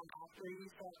goes on after you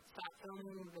stop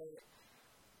filming that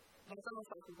that's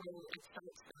almost like the way it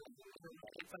starts.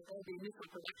 It's like, the initial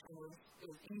production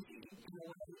is easy.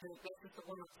 That's just the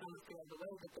one that's so much out of the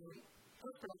way, but then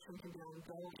post-production can be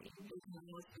ongoing. It can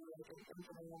almost be like an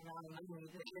infinite amount of money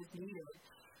that is needed.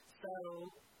 So,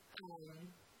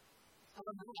 I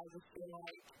don't know, I just feel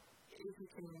like if you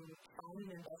can find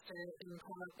an investor and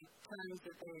come up with terms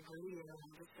that they agree on, I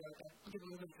just feel like I've given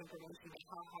them information about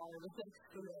how hard it is.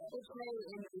 Which may,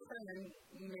 in return,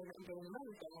 you may not get any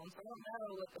money from them, so I don't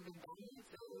know what the big balance is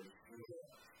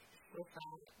with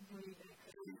that. What do you think?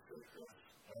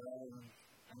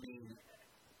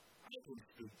 I can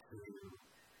speak to,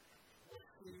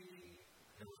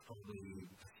 there was probably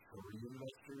 3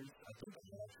 investors. I think I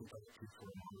actually talked to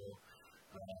 4 more.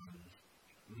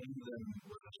 Many of them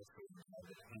were actually trying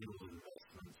to handle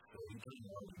investments, so he didn't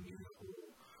know the new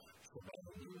whole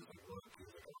survival news, like what he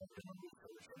was like, I've done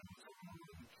research on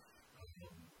someone, he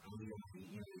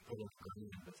put up money,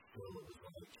 but still it was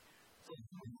like,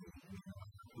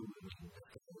 who was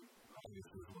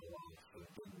obviously a little off, so it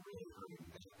didn't really hurt him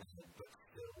that bad, but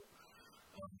still,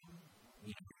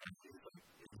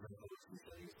 it's like what he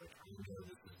said, he's like, I know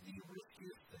this is the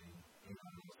riskiest thing, and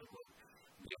I was like,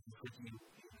 for you,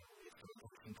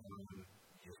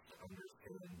 just to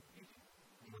understand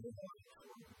what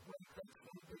that's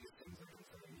one of the biggest things I can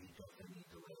say. You definitely need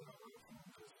to let it out of him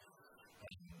because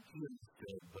he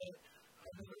understood, but I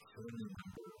have a family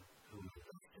member who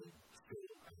invested still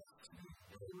asked me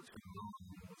what was going on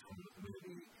with the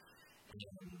movie, and the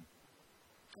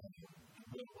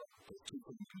 2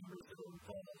 family members that were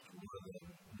involved, one of them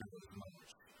not as much.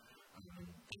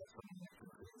 That's something I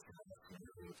think is going to ask me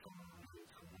what's going on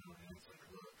with someone, and it's like,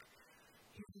 look,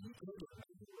 you could have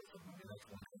been with someone, and that's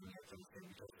one thing you have to understand,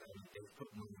 because they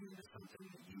put money into something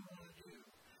that you want to do.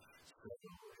 So,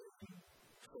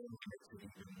 it makes it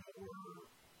even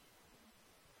more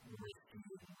risky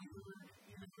and weird,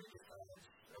 you know, it just has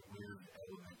a weird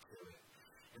element to it.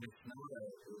 And it's not,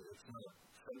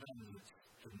 sometimes it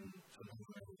can be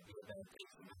a bad thing,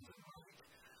 sometimes it might.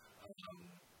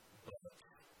 But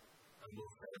I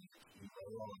will say, you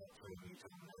know, when you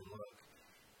tell me, look,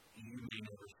 you may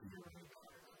never see your own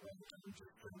daughter, right? I'm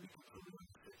just trying to be completely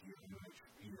honest with you.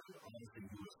 Honestly,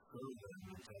 you assure them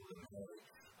and tell them, hey,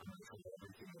 I'm going to try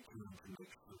everything I can to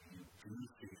make sure you do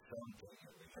see something.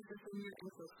 But the thing is,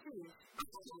 with those kids,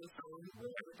 it's always so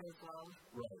important as well.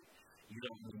 Right. You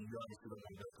obviously don't want to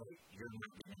go, you're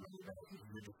not getting money back,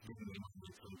 you're just giving me money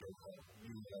to go home.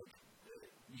 You know,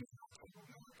 you don't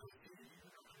want to go to you, you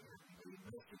don't want to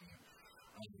invest in you.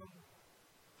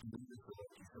 You feel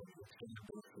like you said, it's going to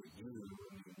go for you,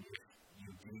 and you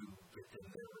do get them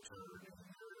their return, and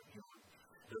they're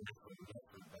just going to get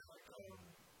them back.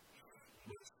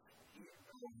 Which,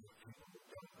 most people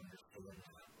don't understand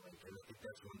that. Like, and I think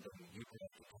that's one thing you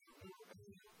have to talk about.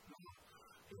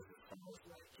 It's almost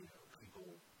like,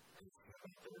 people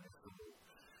out there, so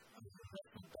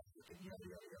investment bank and yada,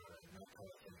 yada, yada, and that kind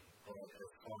of thing. But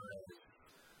as far as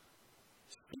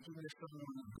speaking to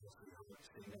someone,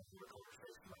 sitting down for a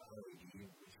conversation about, hey,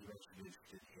 would you actually be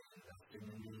interested in investing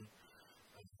in me?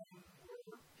 Or,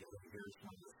 here's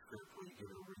my script where you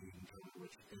get a read and tell me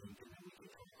what you think, and then we can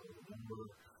talk about the number,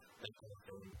 that kind of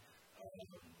thing.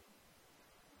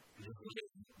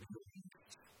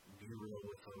 Be real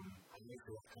with them. I need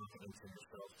to have confidence in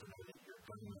yourself to know that you're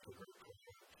going to make a great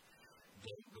product.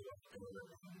 Don't go out there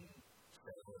and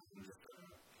say, hey, I'm just going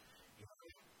to,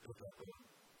 pick up a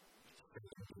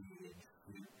frequency and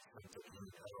shoot something in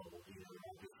the hell.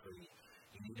 Obviously,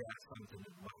 you need to have something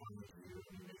behind you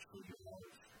and make sure you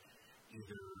have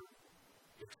either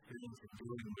experience in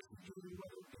doing what you do,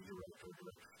 whether it be direct or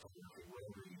direct photography,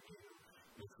 whatever you do.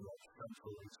 If you have some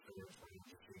sort of experience where you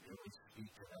just really speak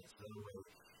to that, so that way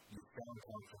you sound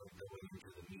confident going into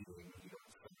the meeting, and you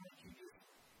don't sound like you just,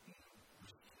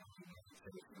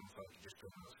 say it sounds like you just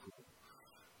come out of school.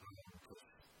 Because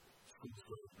school's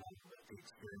really important, but the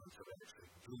experience of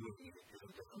actually doing it is a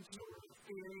different sort of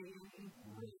theory,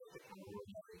 really, the kind of work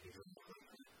that you do.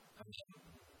 I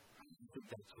think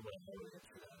that's the way I would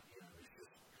answer that. It's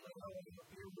just,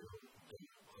 you're really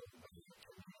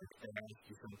if they ask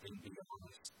you something, be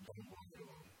honest, don't lie to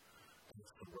them.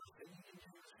 That's the worst thing you can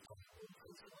do is talk to them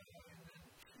face to face, and then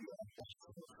you have to ask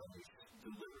them face,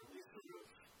 deliberately sort of,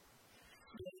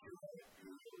 you're right,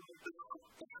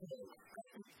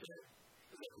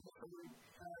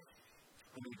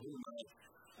 pretty much,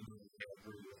 I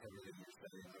agree with everything you're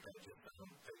saying, like I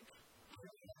don't think,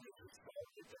 it's all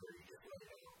get there, you just let it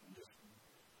out, and just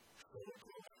slow it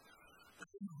down.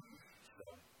 So,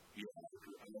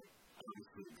 I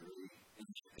obviously agree, and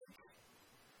I think,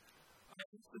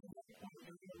 honestly, at that point,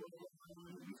 when you go along, and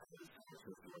you have this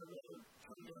conversation where they're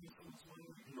trying to get someone's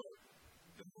money, but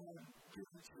they won't get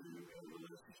into a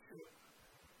relationship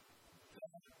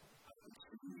that I can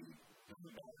see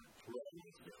coming back for all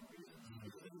these different reasons.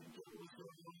 They didn't get what was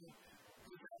going on.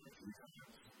 We've had a few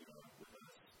times, with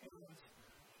us. And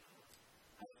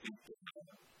I think that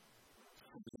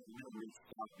something that really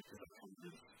stopped because I told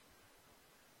this,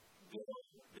 there are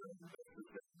investors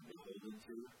that have been holding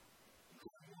to,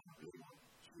 including one big one,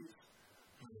 Chief.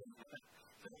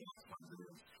 That was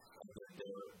positive. And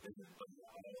then but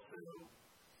also,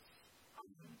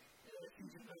 a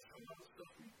huge investment, a lot of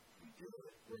stuff we did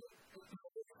with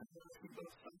I see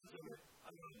both sides of it.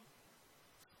 I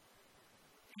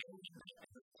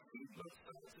see both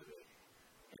sides of it.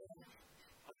 And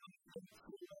I don't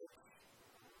feel like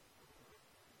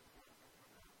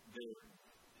they're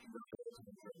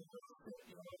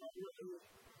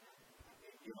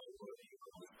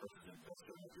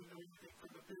investor has to know anything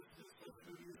from the business, like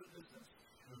who is a business.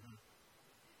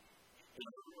 And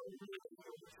I really don't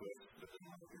know the choice that the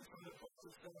market from the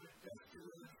process that I invested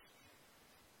in.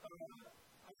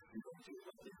 I feel like it's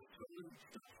totally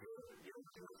stuck here.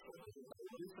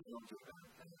 At least I don't do that.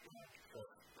 But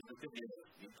the thing is,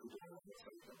 people don't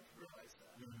realize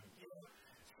that.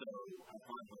 So I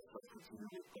find myself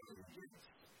continually playing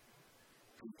against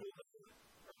people that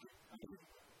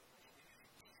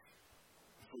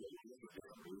for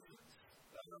different reasons.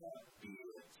 Be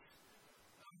it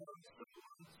someone's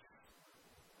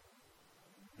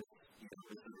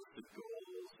business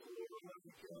goals or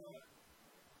like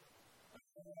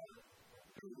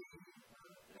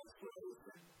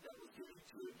that was given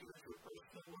to a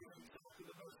person that wasn't exactly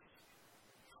the most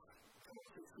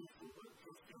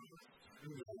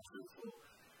truthful.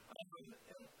 And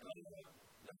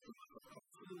that's what I'm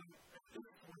doing at this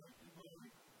point in my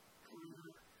career.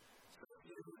 So,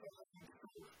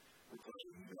 we're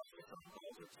putting you guys on phone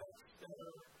calls or texts that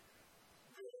are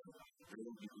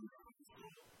really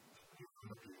useful.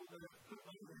 The people that have put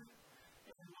me in.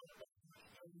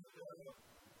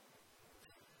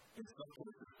 In some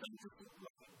cases, things just look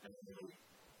like they really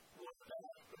work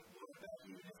out, but what about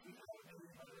you if you haven't been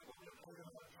able to put it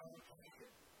on time to make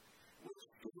it? Which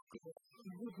is good.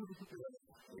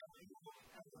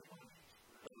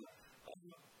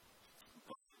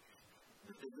 But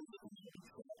the reason you need to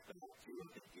step back to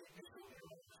look at the initial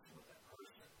interaction with that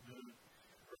person, the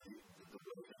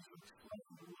way that you explain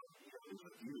the world,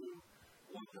 with you,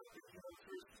 what the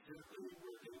answers specifically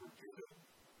where they were given.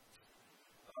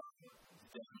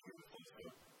 Definitely also,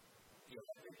 I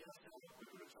think that's how we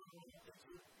were talking about this.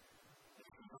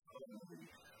 It's not only,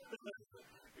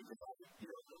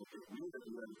 we were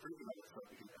really thinking about stuff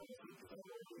because I was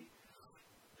already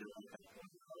doing that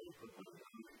point of view, but what I'm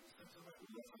doing is something like we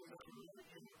also have to really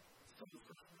get some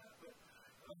stuff from that. But,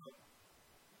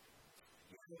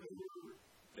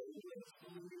 they were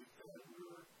absolutely that we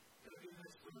were going to be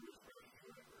this for this person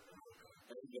forever.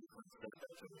 And they can step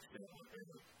back to understand what they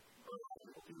were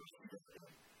able to do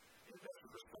together. And that's the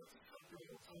response that's come through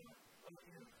all the time.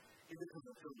 It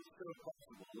becomes so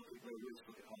possible. Look at where it is.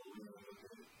 Look at Halloween. Look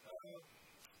at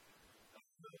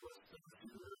what's the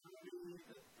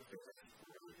fantastic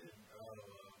story in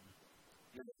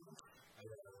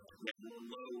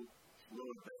low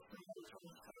investment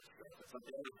return type stuff. It's like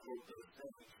they always quote those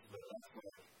things, but that's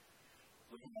like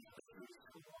looking at the news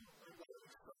come on,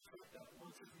 like stuff like that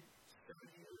once every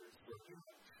 7 years.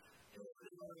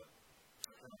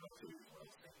 And I'm not sure if I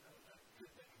was thinking about that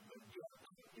good thing, but yeah,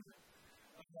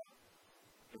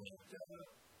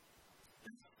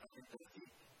 I think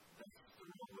that's the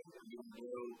real way that you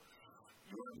know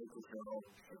you want to make yourself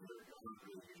and you're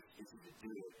really easy to do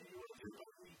it, and you want to do it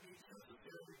by any means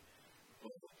necessary.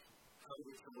 But how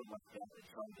do someone like that and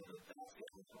try to get back in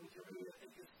and what you're doing, I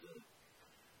think it's the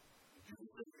you can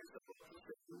take yourself up to the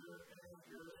figure and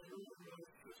you're really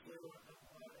just where you want to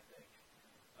come on, I think.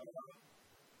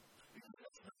 Because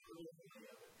that's not really any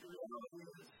of it. The reality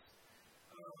is,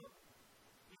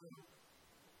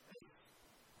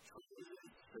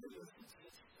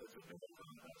 it's a bit of a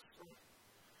mess.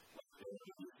 Like the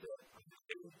news that I'm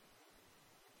getting,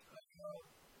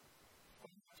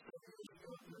 almost 7 years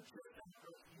ago, in the church, I'm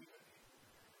going to be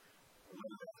one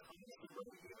of the honestly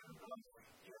really good about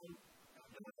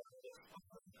I've never had this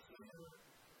before.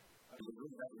 I was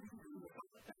really happy to do it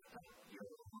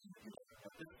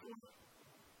at this point.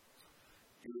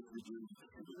 It was the dream to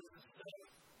do this stuff.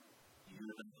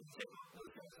 You're going to take on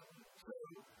those guys on it. So,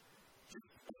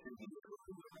 just I think you go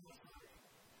through the house.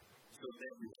 So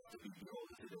then you have to be able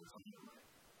to do those on your way.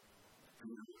 And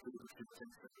you're going to do it for 10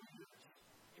 years.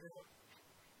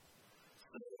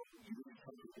 So, you need to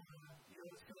come to the point,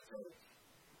 it's going to take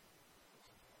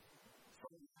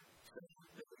from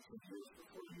 10 years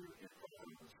before you get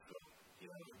problems. So, you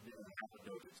don't have to know what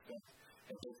to expect.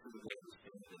 And hopefully they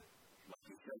understand that, like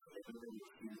you said, everybody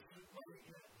refuses money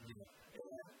again. And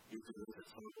you can live a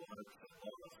total 100%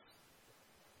 loss.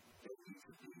 They need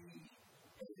to be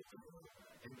able to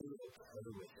and do it with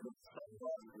it. It's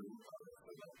not really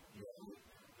honestly like,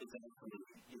 it's actually,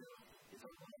 it's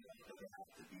a money that they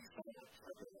have to be solid.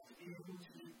 They have to be able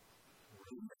to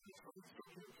read the first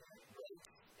thing.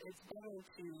 It's better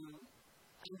to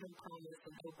even promise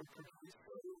and overproduce.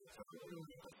 So it's a really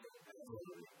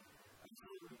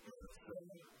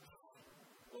absolutely.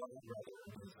 Well, I'd rather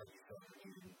lose like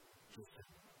something just to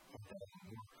put that in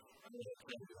more. I mean, it's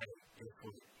kind of like if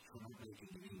we're not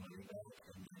making any money back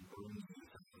and then we're losing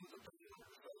something with the people.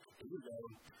 So if you go,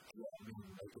 I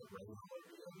mean, make it regular,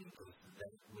 because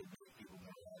that would make people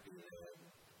more happy and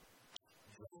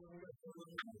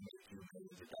make you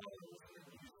millions of dollars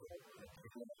and you say,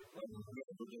 well,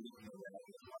 we're getting you that,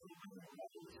 it's not even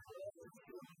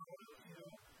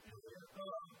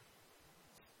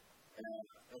and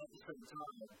at the same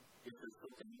time, if there's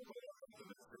something about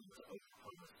optimism to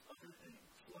overcome other things,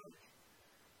 like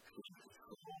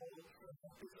control,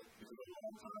 because a lot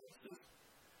of times,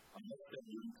 I'm not saying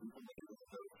you people make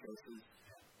those choices,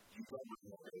 you probably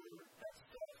know that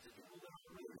stuff that people don't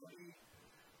really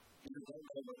either don't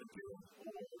know what to do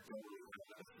or don't really have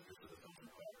that because of the social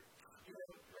part. Because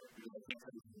I think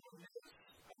there's more than this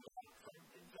from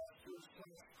investors,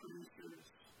 producers,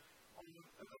 on the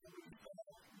company's back.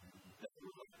 That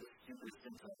we're like the stupidest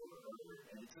thing I've ever heard,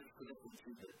 and it's just predicting to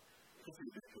that it's a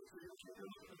pretty big picture of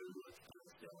what they're going to do, it's kind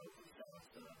of down with the balance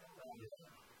that I'm around it.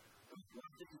 But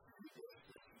one thing you see is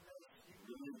that you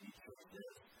really need to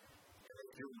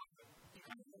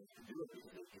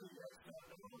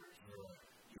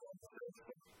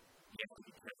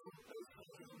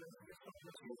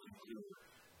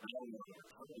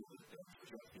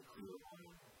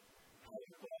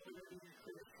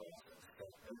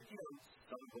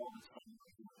all this fun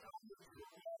with the time to do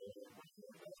it all over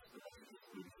and that's the best of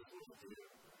the is what to do.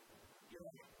 You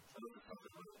know, so it's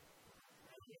something like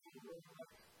I can't do it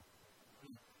like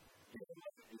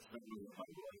it's not really my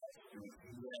way.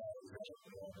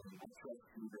 Exactly. I trust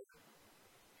you that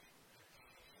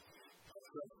it's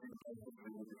really clear to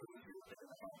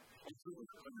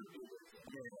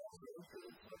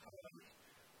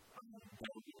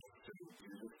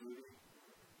me.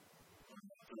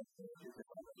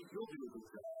 You'll do a good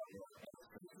job.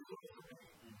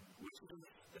 Which is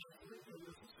definitely a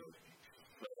little silly.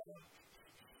 But,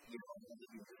 you know, I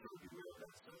think you should be real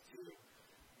about stuff too.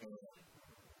 And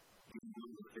you know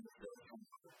the things that come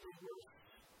from the world.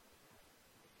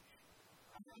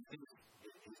 I think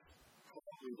it's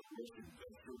probably the most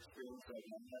adventure experience I've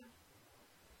had.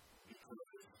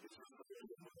 Because it's really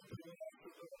motivating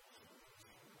after that.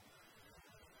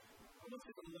 I look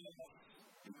at the last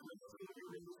because of your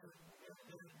reason and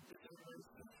then different ways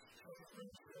to try to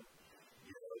friendship.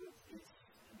 You know, it's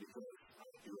because I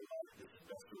feel like this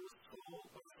investor was told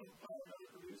by some final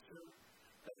producer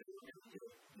that they were going to get,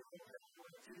 you know,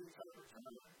 everyone to this type of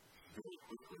time very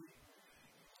quickly.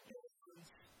 And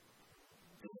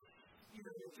this, you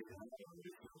know, it didn't happen on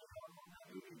this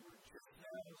movie. We're just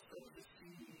now starting to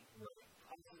see like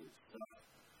positive stuff.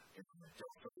 And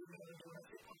just so you know, when I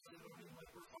say positive, I mean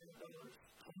like we're $5.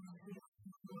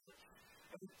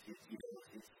 And it's, you know,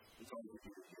 it's always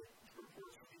good to get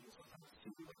reports from people sometimes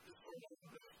too, like this whole thing,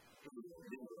 but it was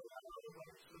really good. I don't know why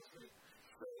it's so good.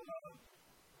 So,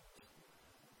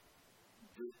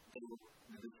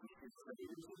 this was 6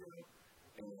 years ago,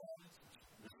 and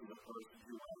this was a person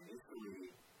who I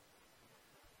initially,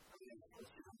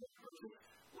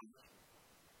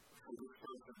 for this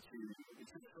person to,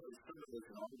 it's just really similar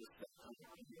to all this stuff I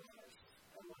realized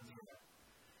at one time.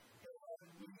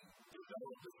 And we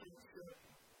developed a friendship,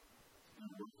 and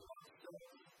we worked on stuff,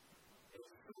 and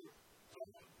so,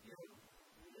 you know,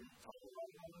 we talked a lot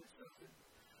about this stuff,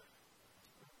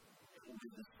 and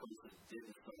when this person did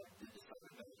decide to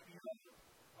back me up,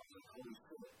 I was like, holy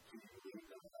shit, can you believe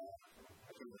that?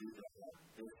 I can't believe that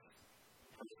this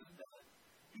person that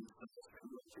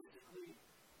you physically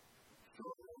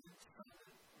throwing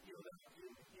something, you know,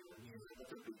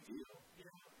 that's a big deal, you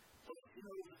know, but you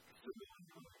know, so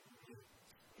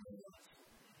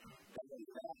that way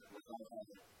that without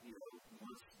having, you know,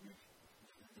 once you,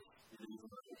 it is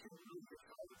like, it can really get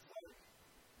how it's like,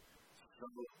 so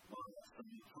long as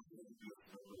somebody comes in and you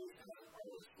don't really have an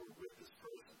hours for with this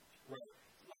person. Right.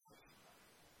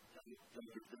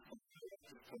 Like it's just like,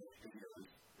 just kind of figure out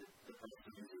the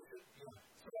person who is it. Yeah.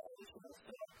 So I just want to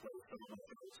play some of my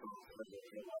favorite songs in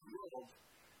the world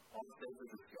on the face of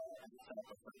this guy and the top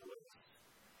of my list.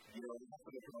 You know, I'm not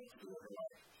going to come to it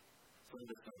like some of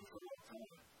this stuff for a long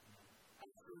time.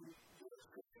 Actually,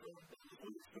 just for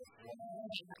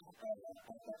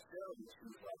she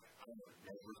was like, I have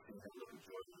never seen her look at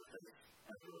Jordan in the face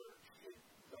ever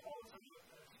the whole time.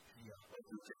 Yeah. Like,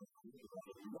 you're saying,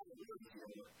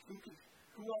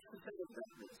 who else can say that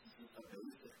this is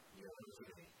amazing? You know, it's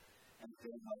amazing. And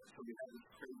then, so we have this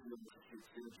crazy relationship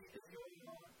synergy thing going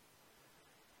on.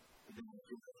 And then I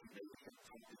feel like maybe we can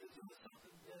talk to this into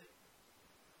something that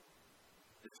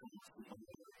it's almost like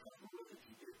a couple of if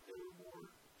you get there more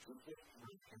truthful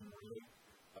and really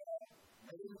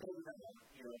maybe because of that,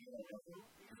 you know, I don't know,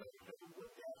 because I don't know what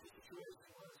the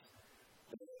situation was,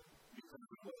 but because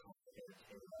of what happened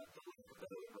and the way that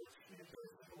it approach communication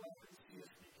and the way that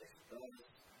communication does,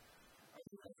 I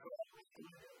think that's what I was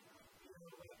doing. You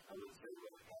know, like, I would say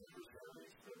like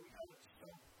adversaries, but we haven't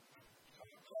spent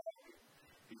time talking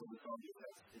because it's always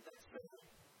that same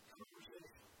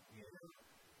conversation, you know,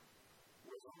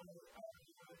 where someone is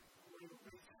asking, like, what do you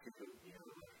think, you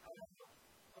know, like, I don't know,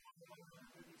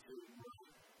 maybe too, you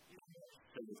know,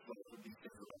 so it's like when these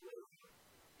things are really,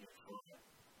 you know, fun,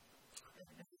 and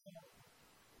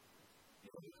you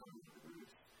know, they come into the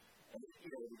roots, and, you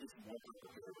know, we just want to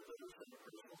prepare with other some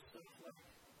personal stuff, like,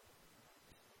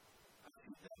 I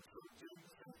see them sort of doing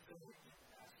the same thing,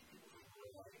 asking people to go,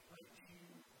 like, do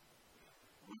you,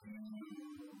 would you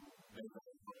make a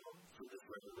film for this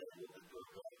record label that goes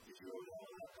back to your own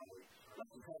life? Like,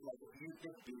 it's kind of like, if you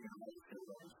think being a life show,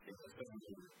 it's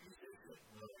especially with musician,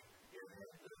 like, and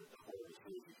the whole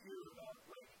thing you hear about,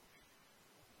 like,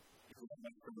 if you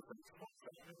make some of the small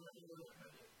stuff, you know,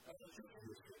 it's just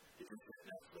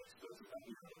Netflix, so it's about,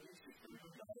 you know, it's just, you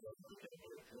know, not like the same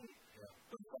way it's doing.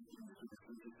 But it's like, you know, it's just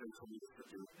very cool for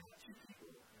doing that to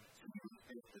people. So you would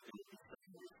think that there would be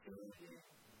something more stability.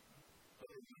 But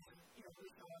it isn't, you know,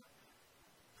 there's not,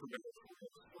 for better or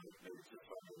worse, like, maybe it's just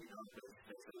like, you know, there's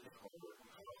things that are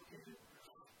complicated,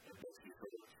 and basically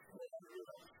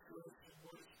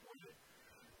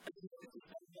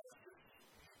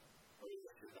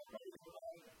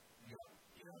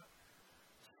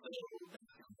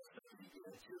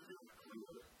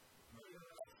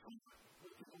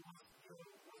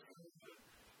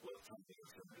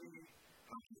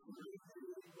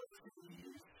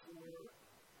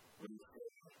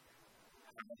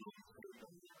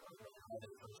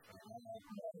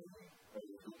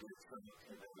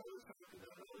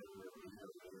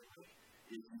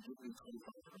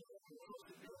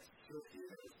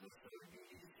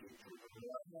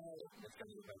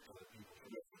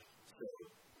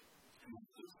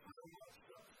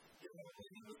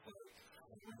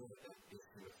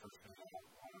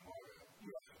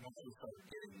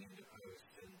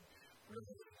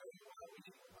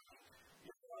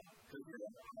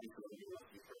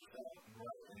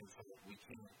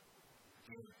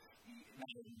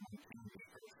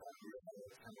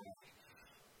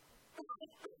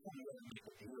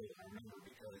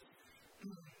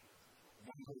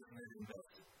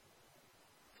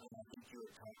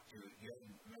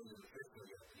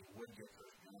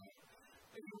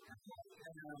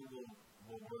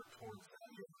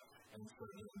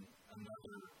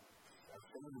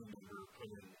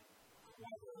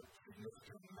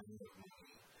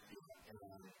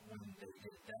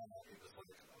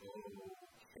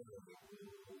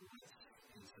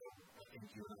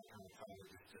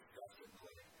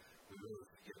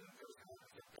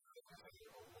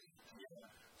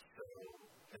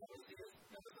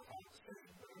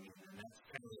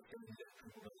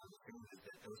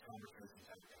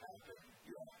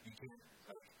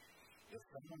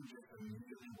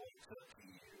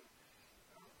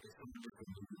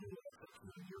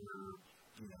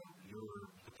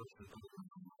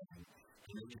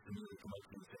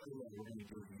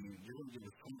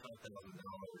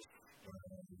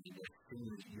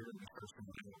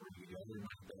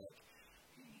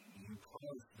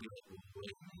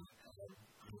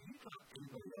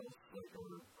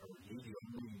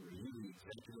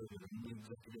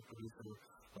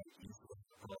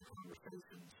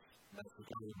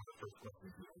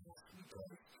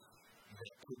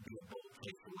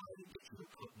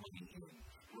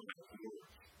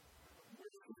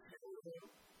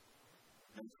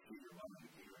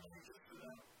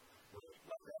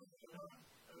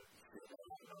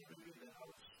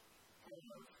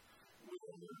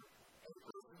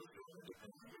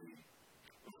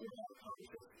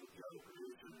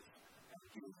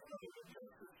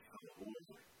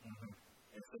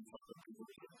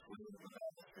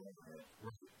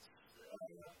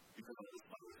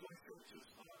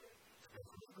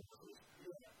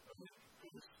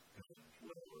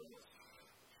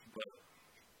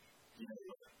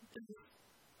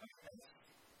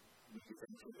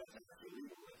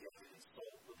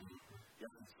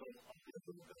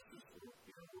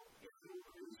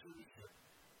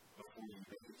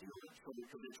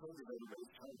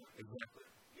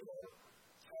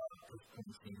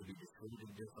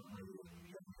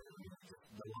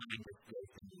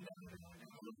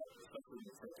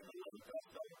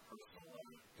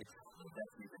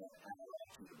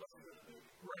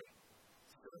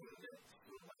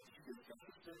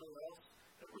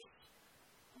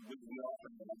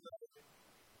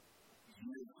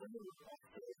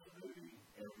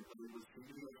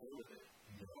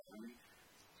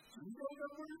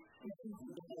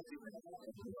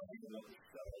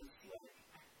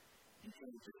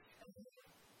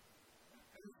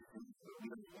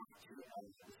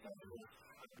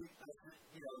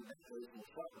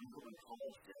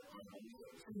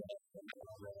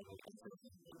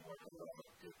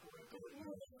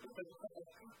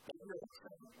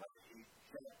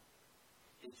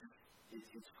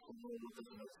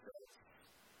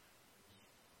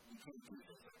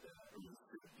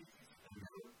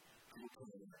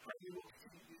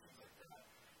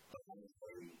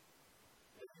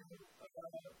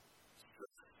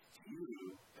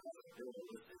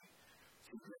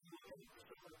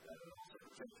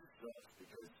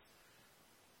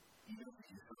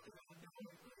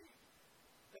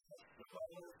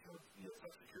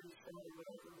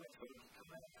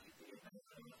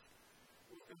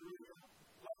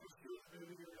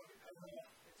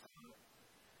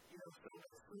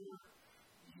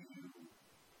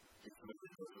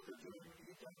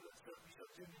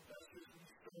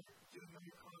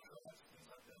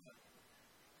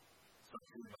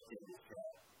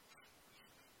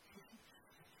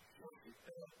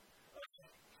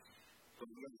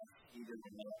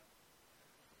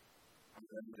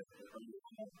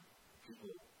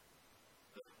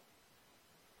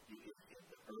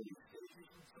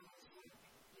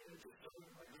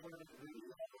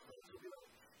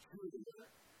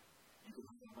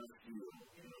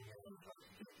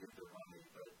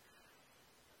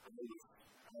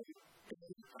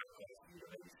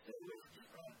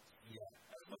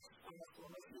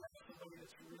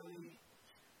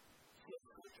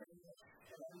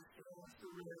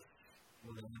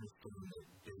they understand that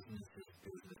business is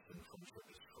business and friendship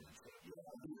is friendship. Yeah,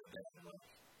 I do that.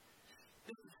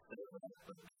 This is so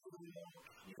but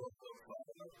you also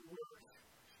follow up work.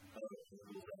 You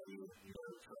value, you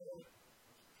know, try to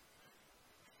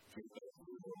get that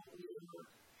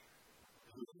work.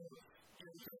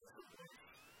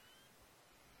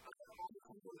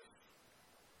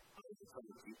 Some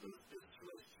people this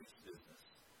relationship business.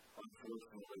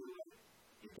 Unfortunately,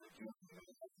 if I do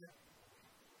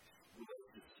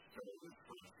relationships start with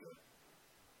friendship,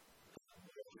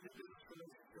 business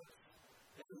relationships,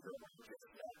 and we don't want to get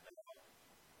that out.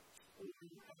 Or we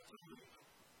have to leave.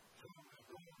 So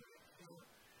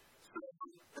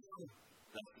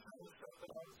that's the kind of stuff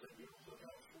that I would say people look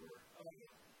out for.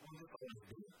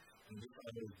 And this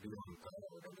always be on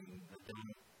God. I mean,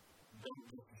 don't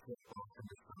just get off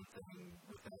into something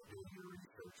without doing your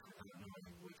research, without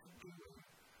knowing what you're doing.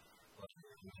 Like, I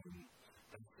mean,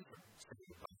 that's different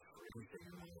advice for anything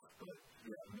in life, but,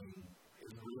 yeah, I mean,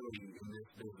 it's really, in this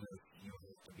business, you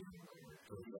have to be aware.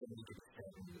 So you have to make a step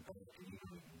in the back and you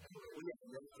don't even know it. Well, yeah,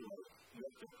 you have to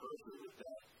approach it with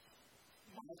that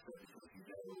mindset because you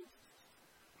know,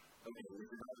 okay, this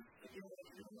is not, again,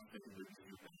 you're not thinking that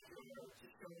you can just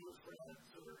show your friends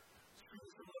or screw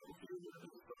some other dude or do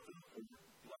something important.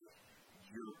 Like,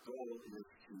 your goal is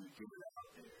to get it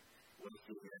out there. What does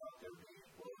getting it out there mean?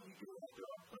 Well, you get it out there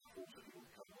on platforms that people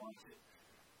come watch it.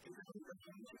 It doesn't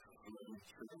mean just really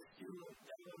try to do it,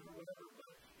 download or whatever,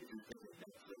 but if you're thinking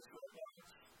Netflix or Netflix,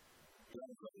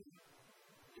 download,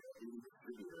 do this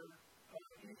video,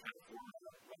 any kind of format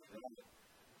like that,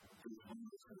 there's one of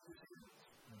those things.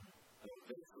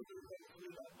 Basically,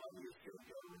 that money is going to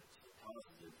go into a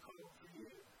positive call for you.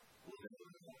 Whatever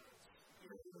it happens. You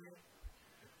know what I mean?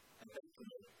 And that's what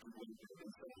people do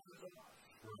themselves as well.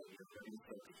 Right? You're going to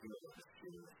start to feel like a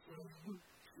serious thing.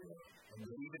 And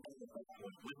even at that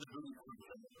point, with the movie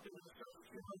content, they're going to start to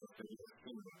feel like a serious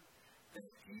thing. That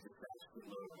you just actually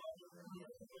low life and you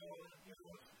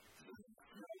know,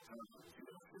 it's time for the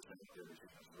people to think that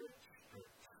everything is rich.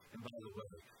 And by the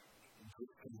way,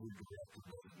 just because we do that to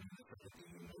them,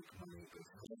 you make money because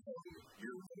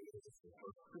you're money is the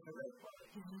first to the right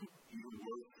money. You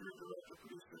work for your director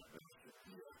producer benefit.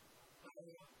 Yeah.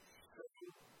 So,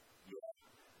 yeah.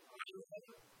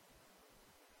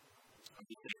 I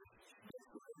mean, that's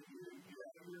the way you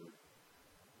have your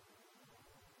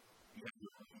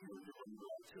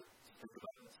right to think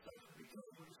about this stuff because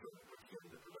when you start working in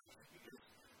the production, because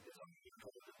it's on your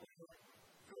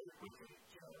very quickly,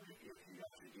 you know, if you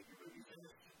actually get your movie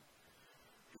finished,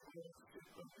 it's going to take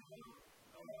something new.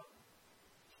 And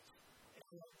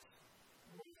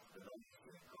the other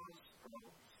thing causes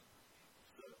problems.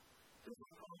 So, this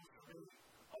one causes for me,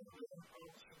 all the other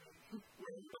causes for me,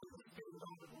 where it doesn't get it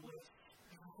on the list.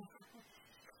 So,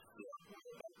 I'm going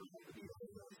to have to be on the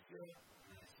list, yeah.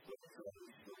 But it's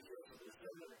always really good for this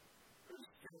other. There's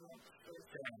channels,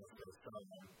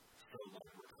 so like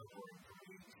we're covering for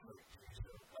me,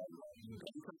 you can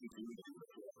do it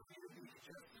in the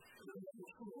future.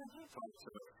 Talks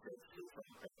about safety, some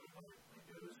credit mark,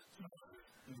 because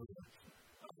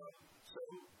so,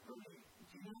 really, do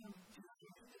you know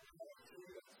that stuff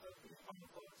in the final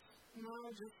thoughts? No,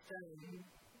 just, the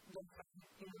fact,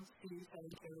 you know, Steve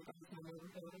said everybody's my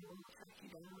neighborhood and we'll track you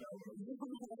down. So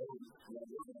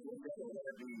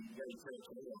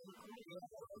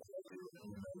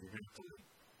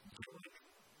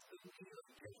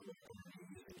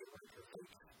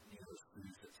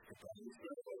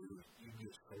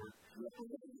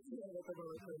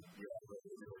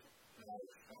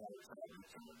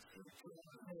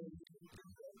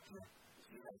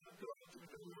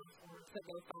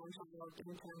they found how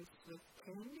intense with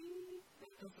candy?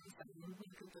 It doesn't sound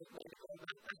like a good way to go about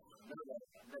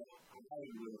that. I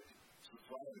would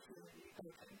supply the candy.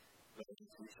 Okay. But it's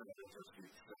just gotcha.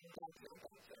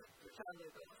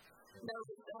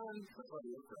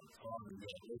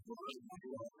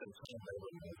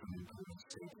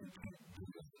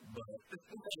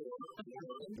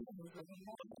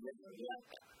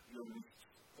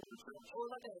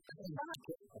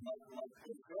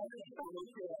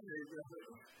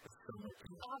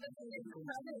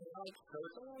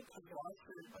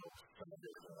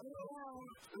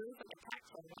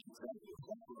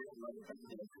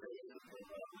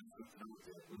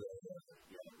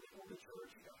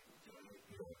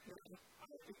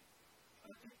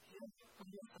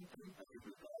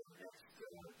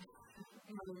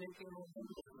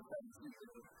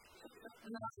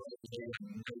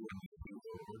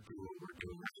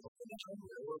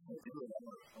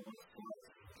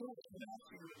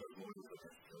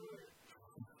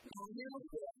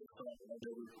 just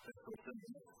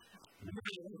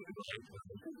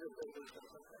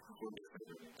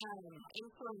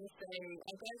wanted to say,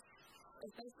 I guess,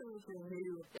 especially if you're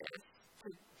new with this, to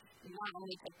not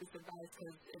only take this advice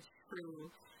because it's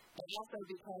true, but also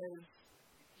because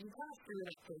you can't screw it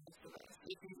up for the rest of us.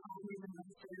 If you call these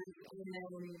investors and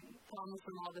then promise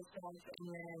them all this stuff and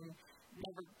then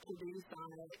never produce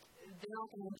on it, they're not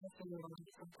going to invest in you unless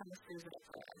it kind of screws it up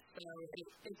for us. So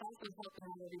it's also helping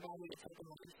out everybody, it's helping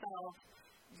out yourself.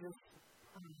 Just,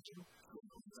 I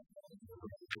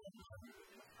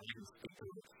can speak to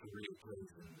three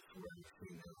occasions where I've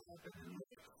seen that happen.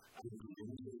 I can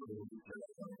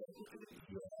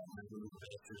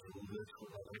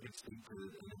speak to an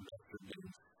investor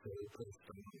getting so pissed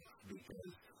off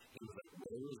because he was like,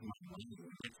 where is my money?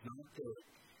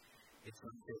 It's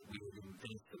not that we didn't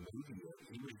finish the movie yet.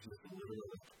 He was just literally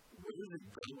like, where is it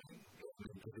going?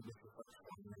 Because it was just like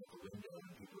flying out the window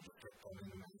and people just kept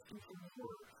coming and asking for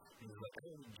more. He was like, I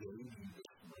already gave you this.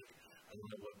 Like, I don't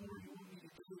know what more you want me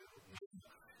to do.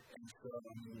 And so,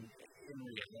 I mean, in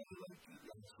reality, like,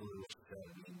 that's what it was said.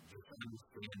 I mean, just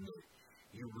understand that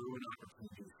you ruin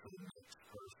opportunities for the next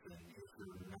person if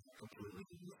you're not completely,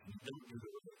 if you don't do the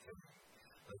right thing.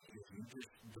 Like, if you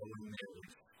just go in there and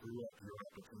screw up your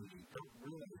opportunity, don't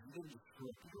realize you didn't just screw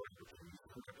up your opportunity,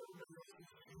 screw up everybody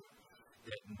else's too.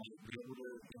 That might be able to,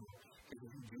 because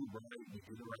if you do right and you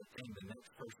do the right thing, the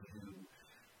next person who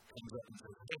comes up and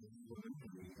says, hey, and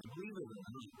believe it or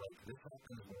not, like, this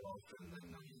happens more often than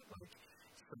not. Like,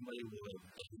 somebody will have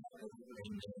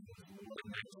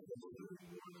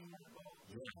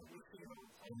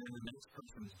and then the next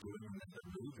person's doing another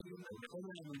movie, and they're like, oh,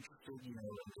 I'm interested, and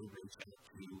they reach out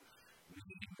to me or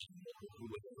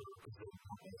whoever, because they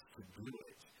want us to do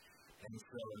it. And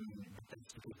so,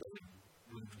 that's because they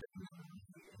moved them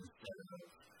instead of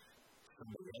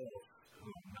somebody else who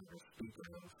I'm not going to speak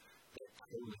of, that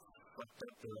totally fucked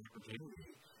up their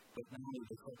opportunity. But not only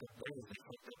they fucked up theirs, they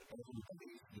fucked up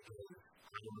everybody's, because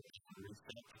I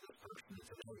reached out to this person and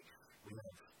said, hey, we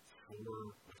have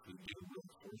four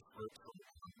spurts on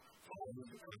all of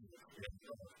the things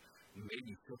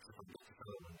maybe six if I get to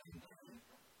go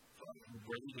so I'm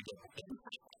ready to go. So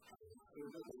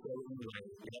anyway,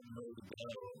 getting ready to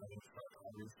go, and I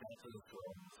reached out to this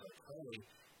girl and was like, hey,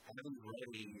 everything's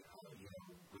ready, we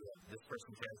have this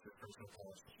person test, this person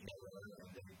test,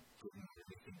 and they didn't have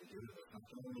anything to do with it. Not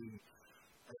only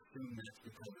I assume that's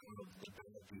because of the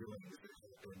bad dealings that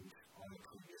happened on the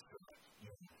previous side.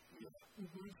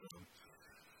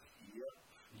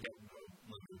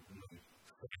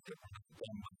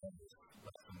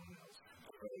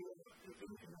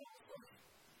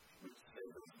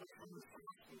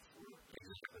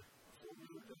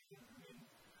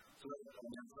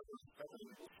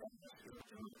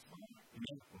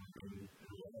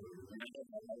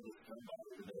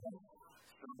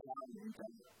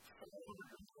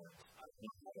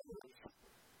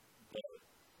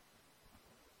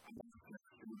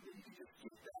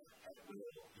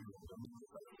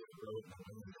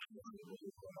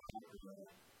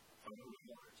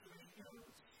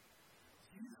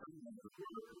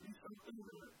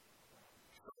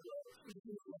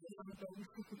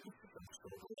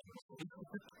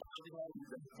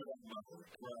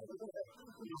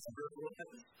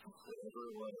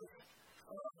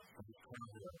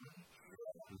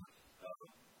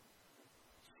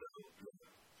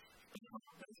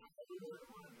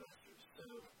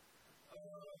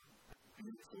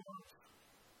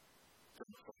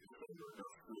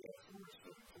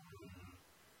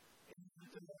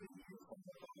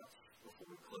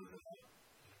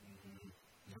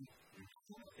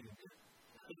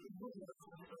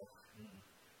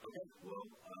 Okay, well,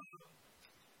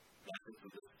 that's it for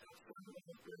this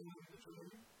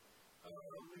episode.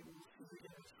 We will see you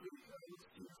again next week. We'll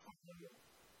see you tomorrow.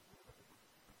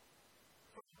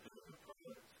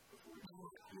 Before we go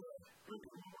on, one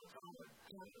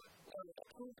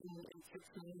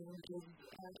more time.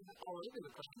 All over the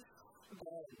place. But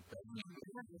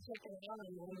check it out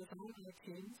on Amazon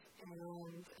iTunes, and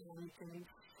you can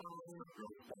follow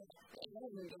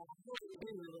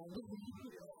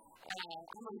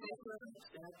I'm on Facebook.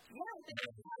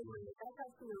 That's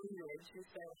actually weird. She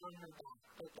said on her back,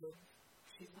 but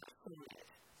she's not seen it.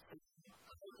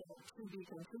 To be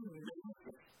continued.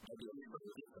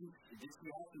 Did she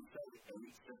actually say it?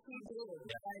 She did.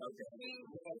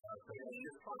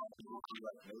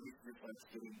 Maybe this one's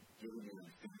giving you an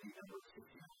infinity number of 60.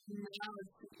 Now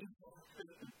it's 60.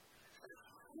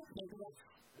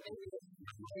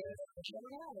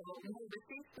 The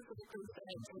case specifically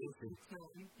said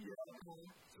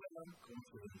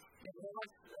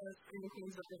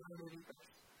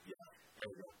yeah.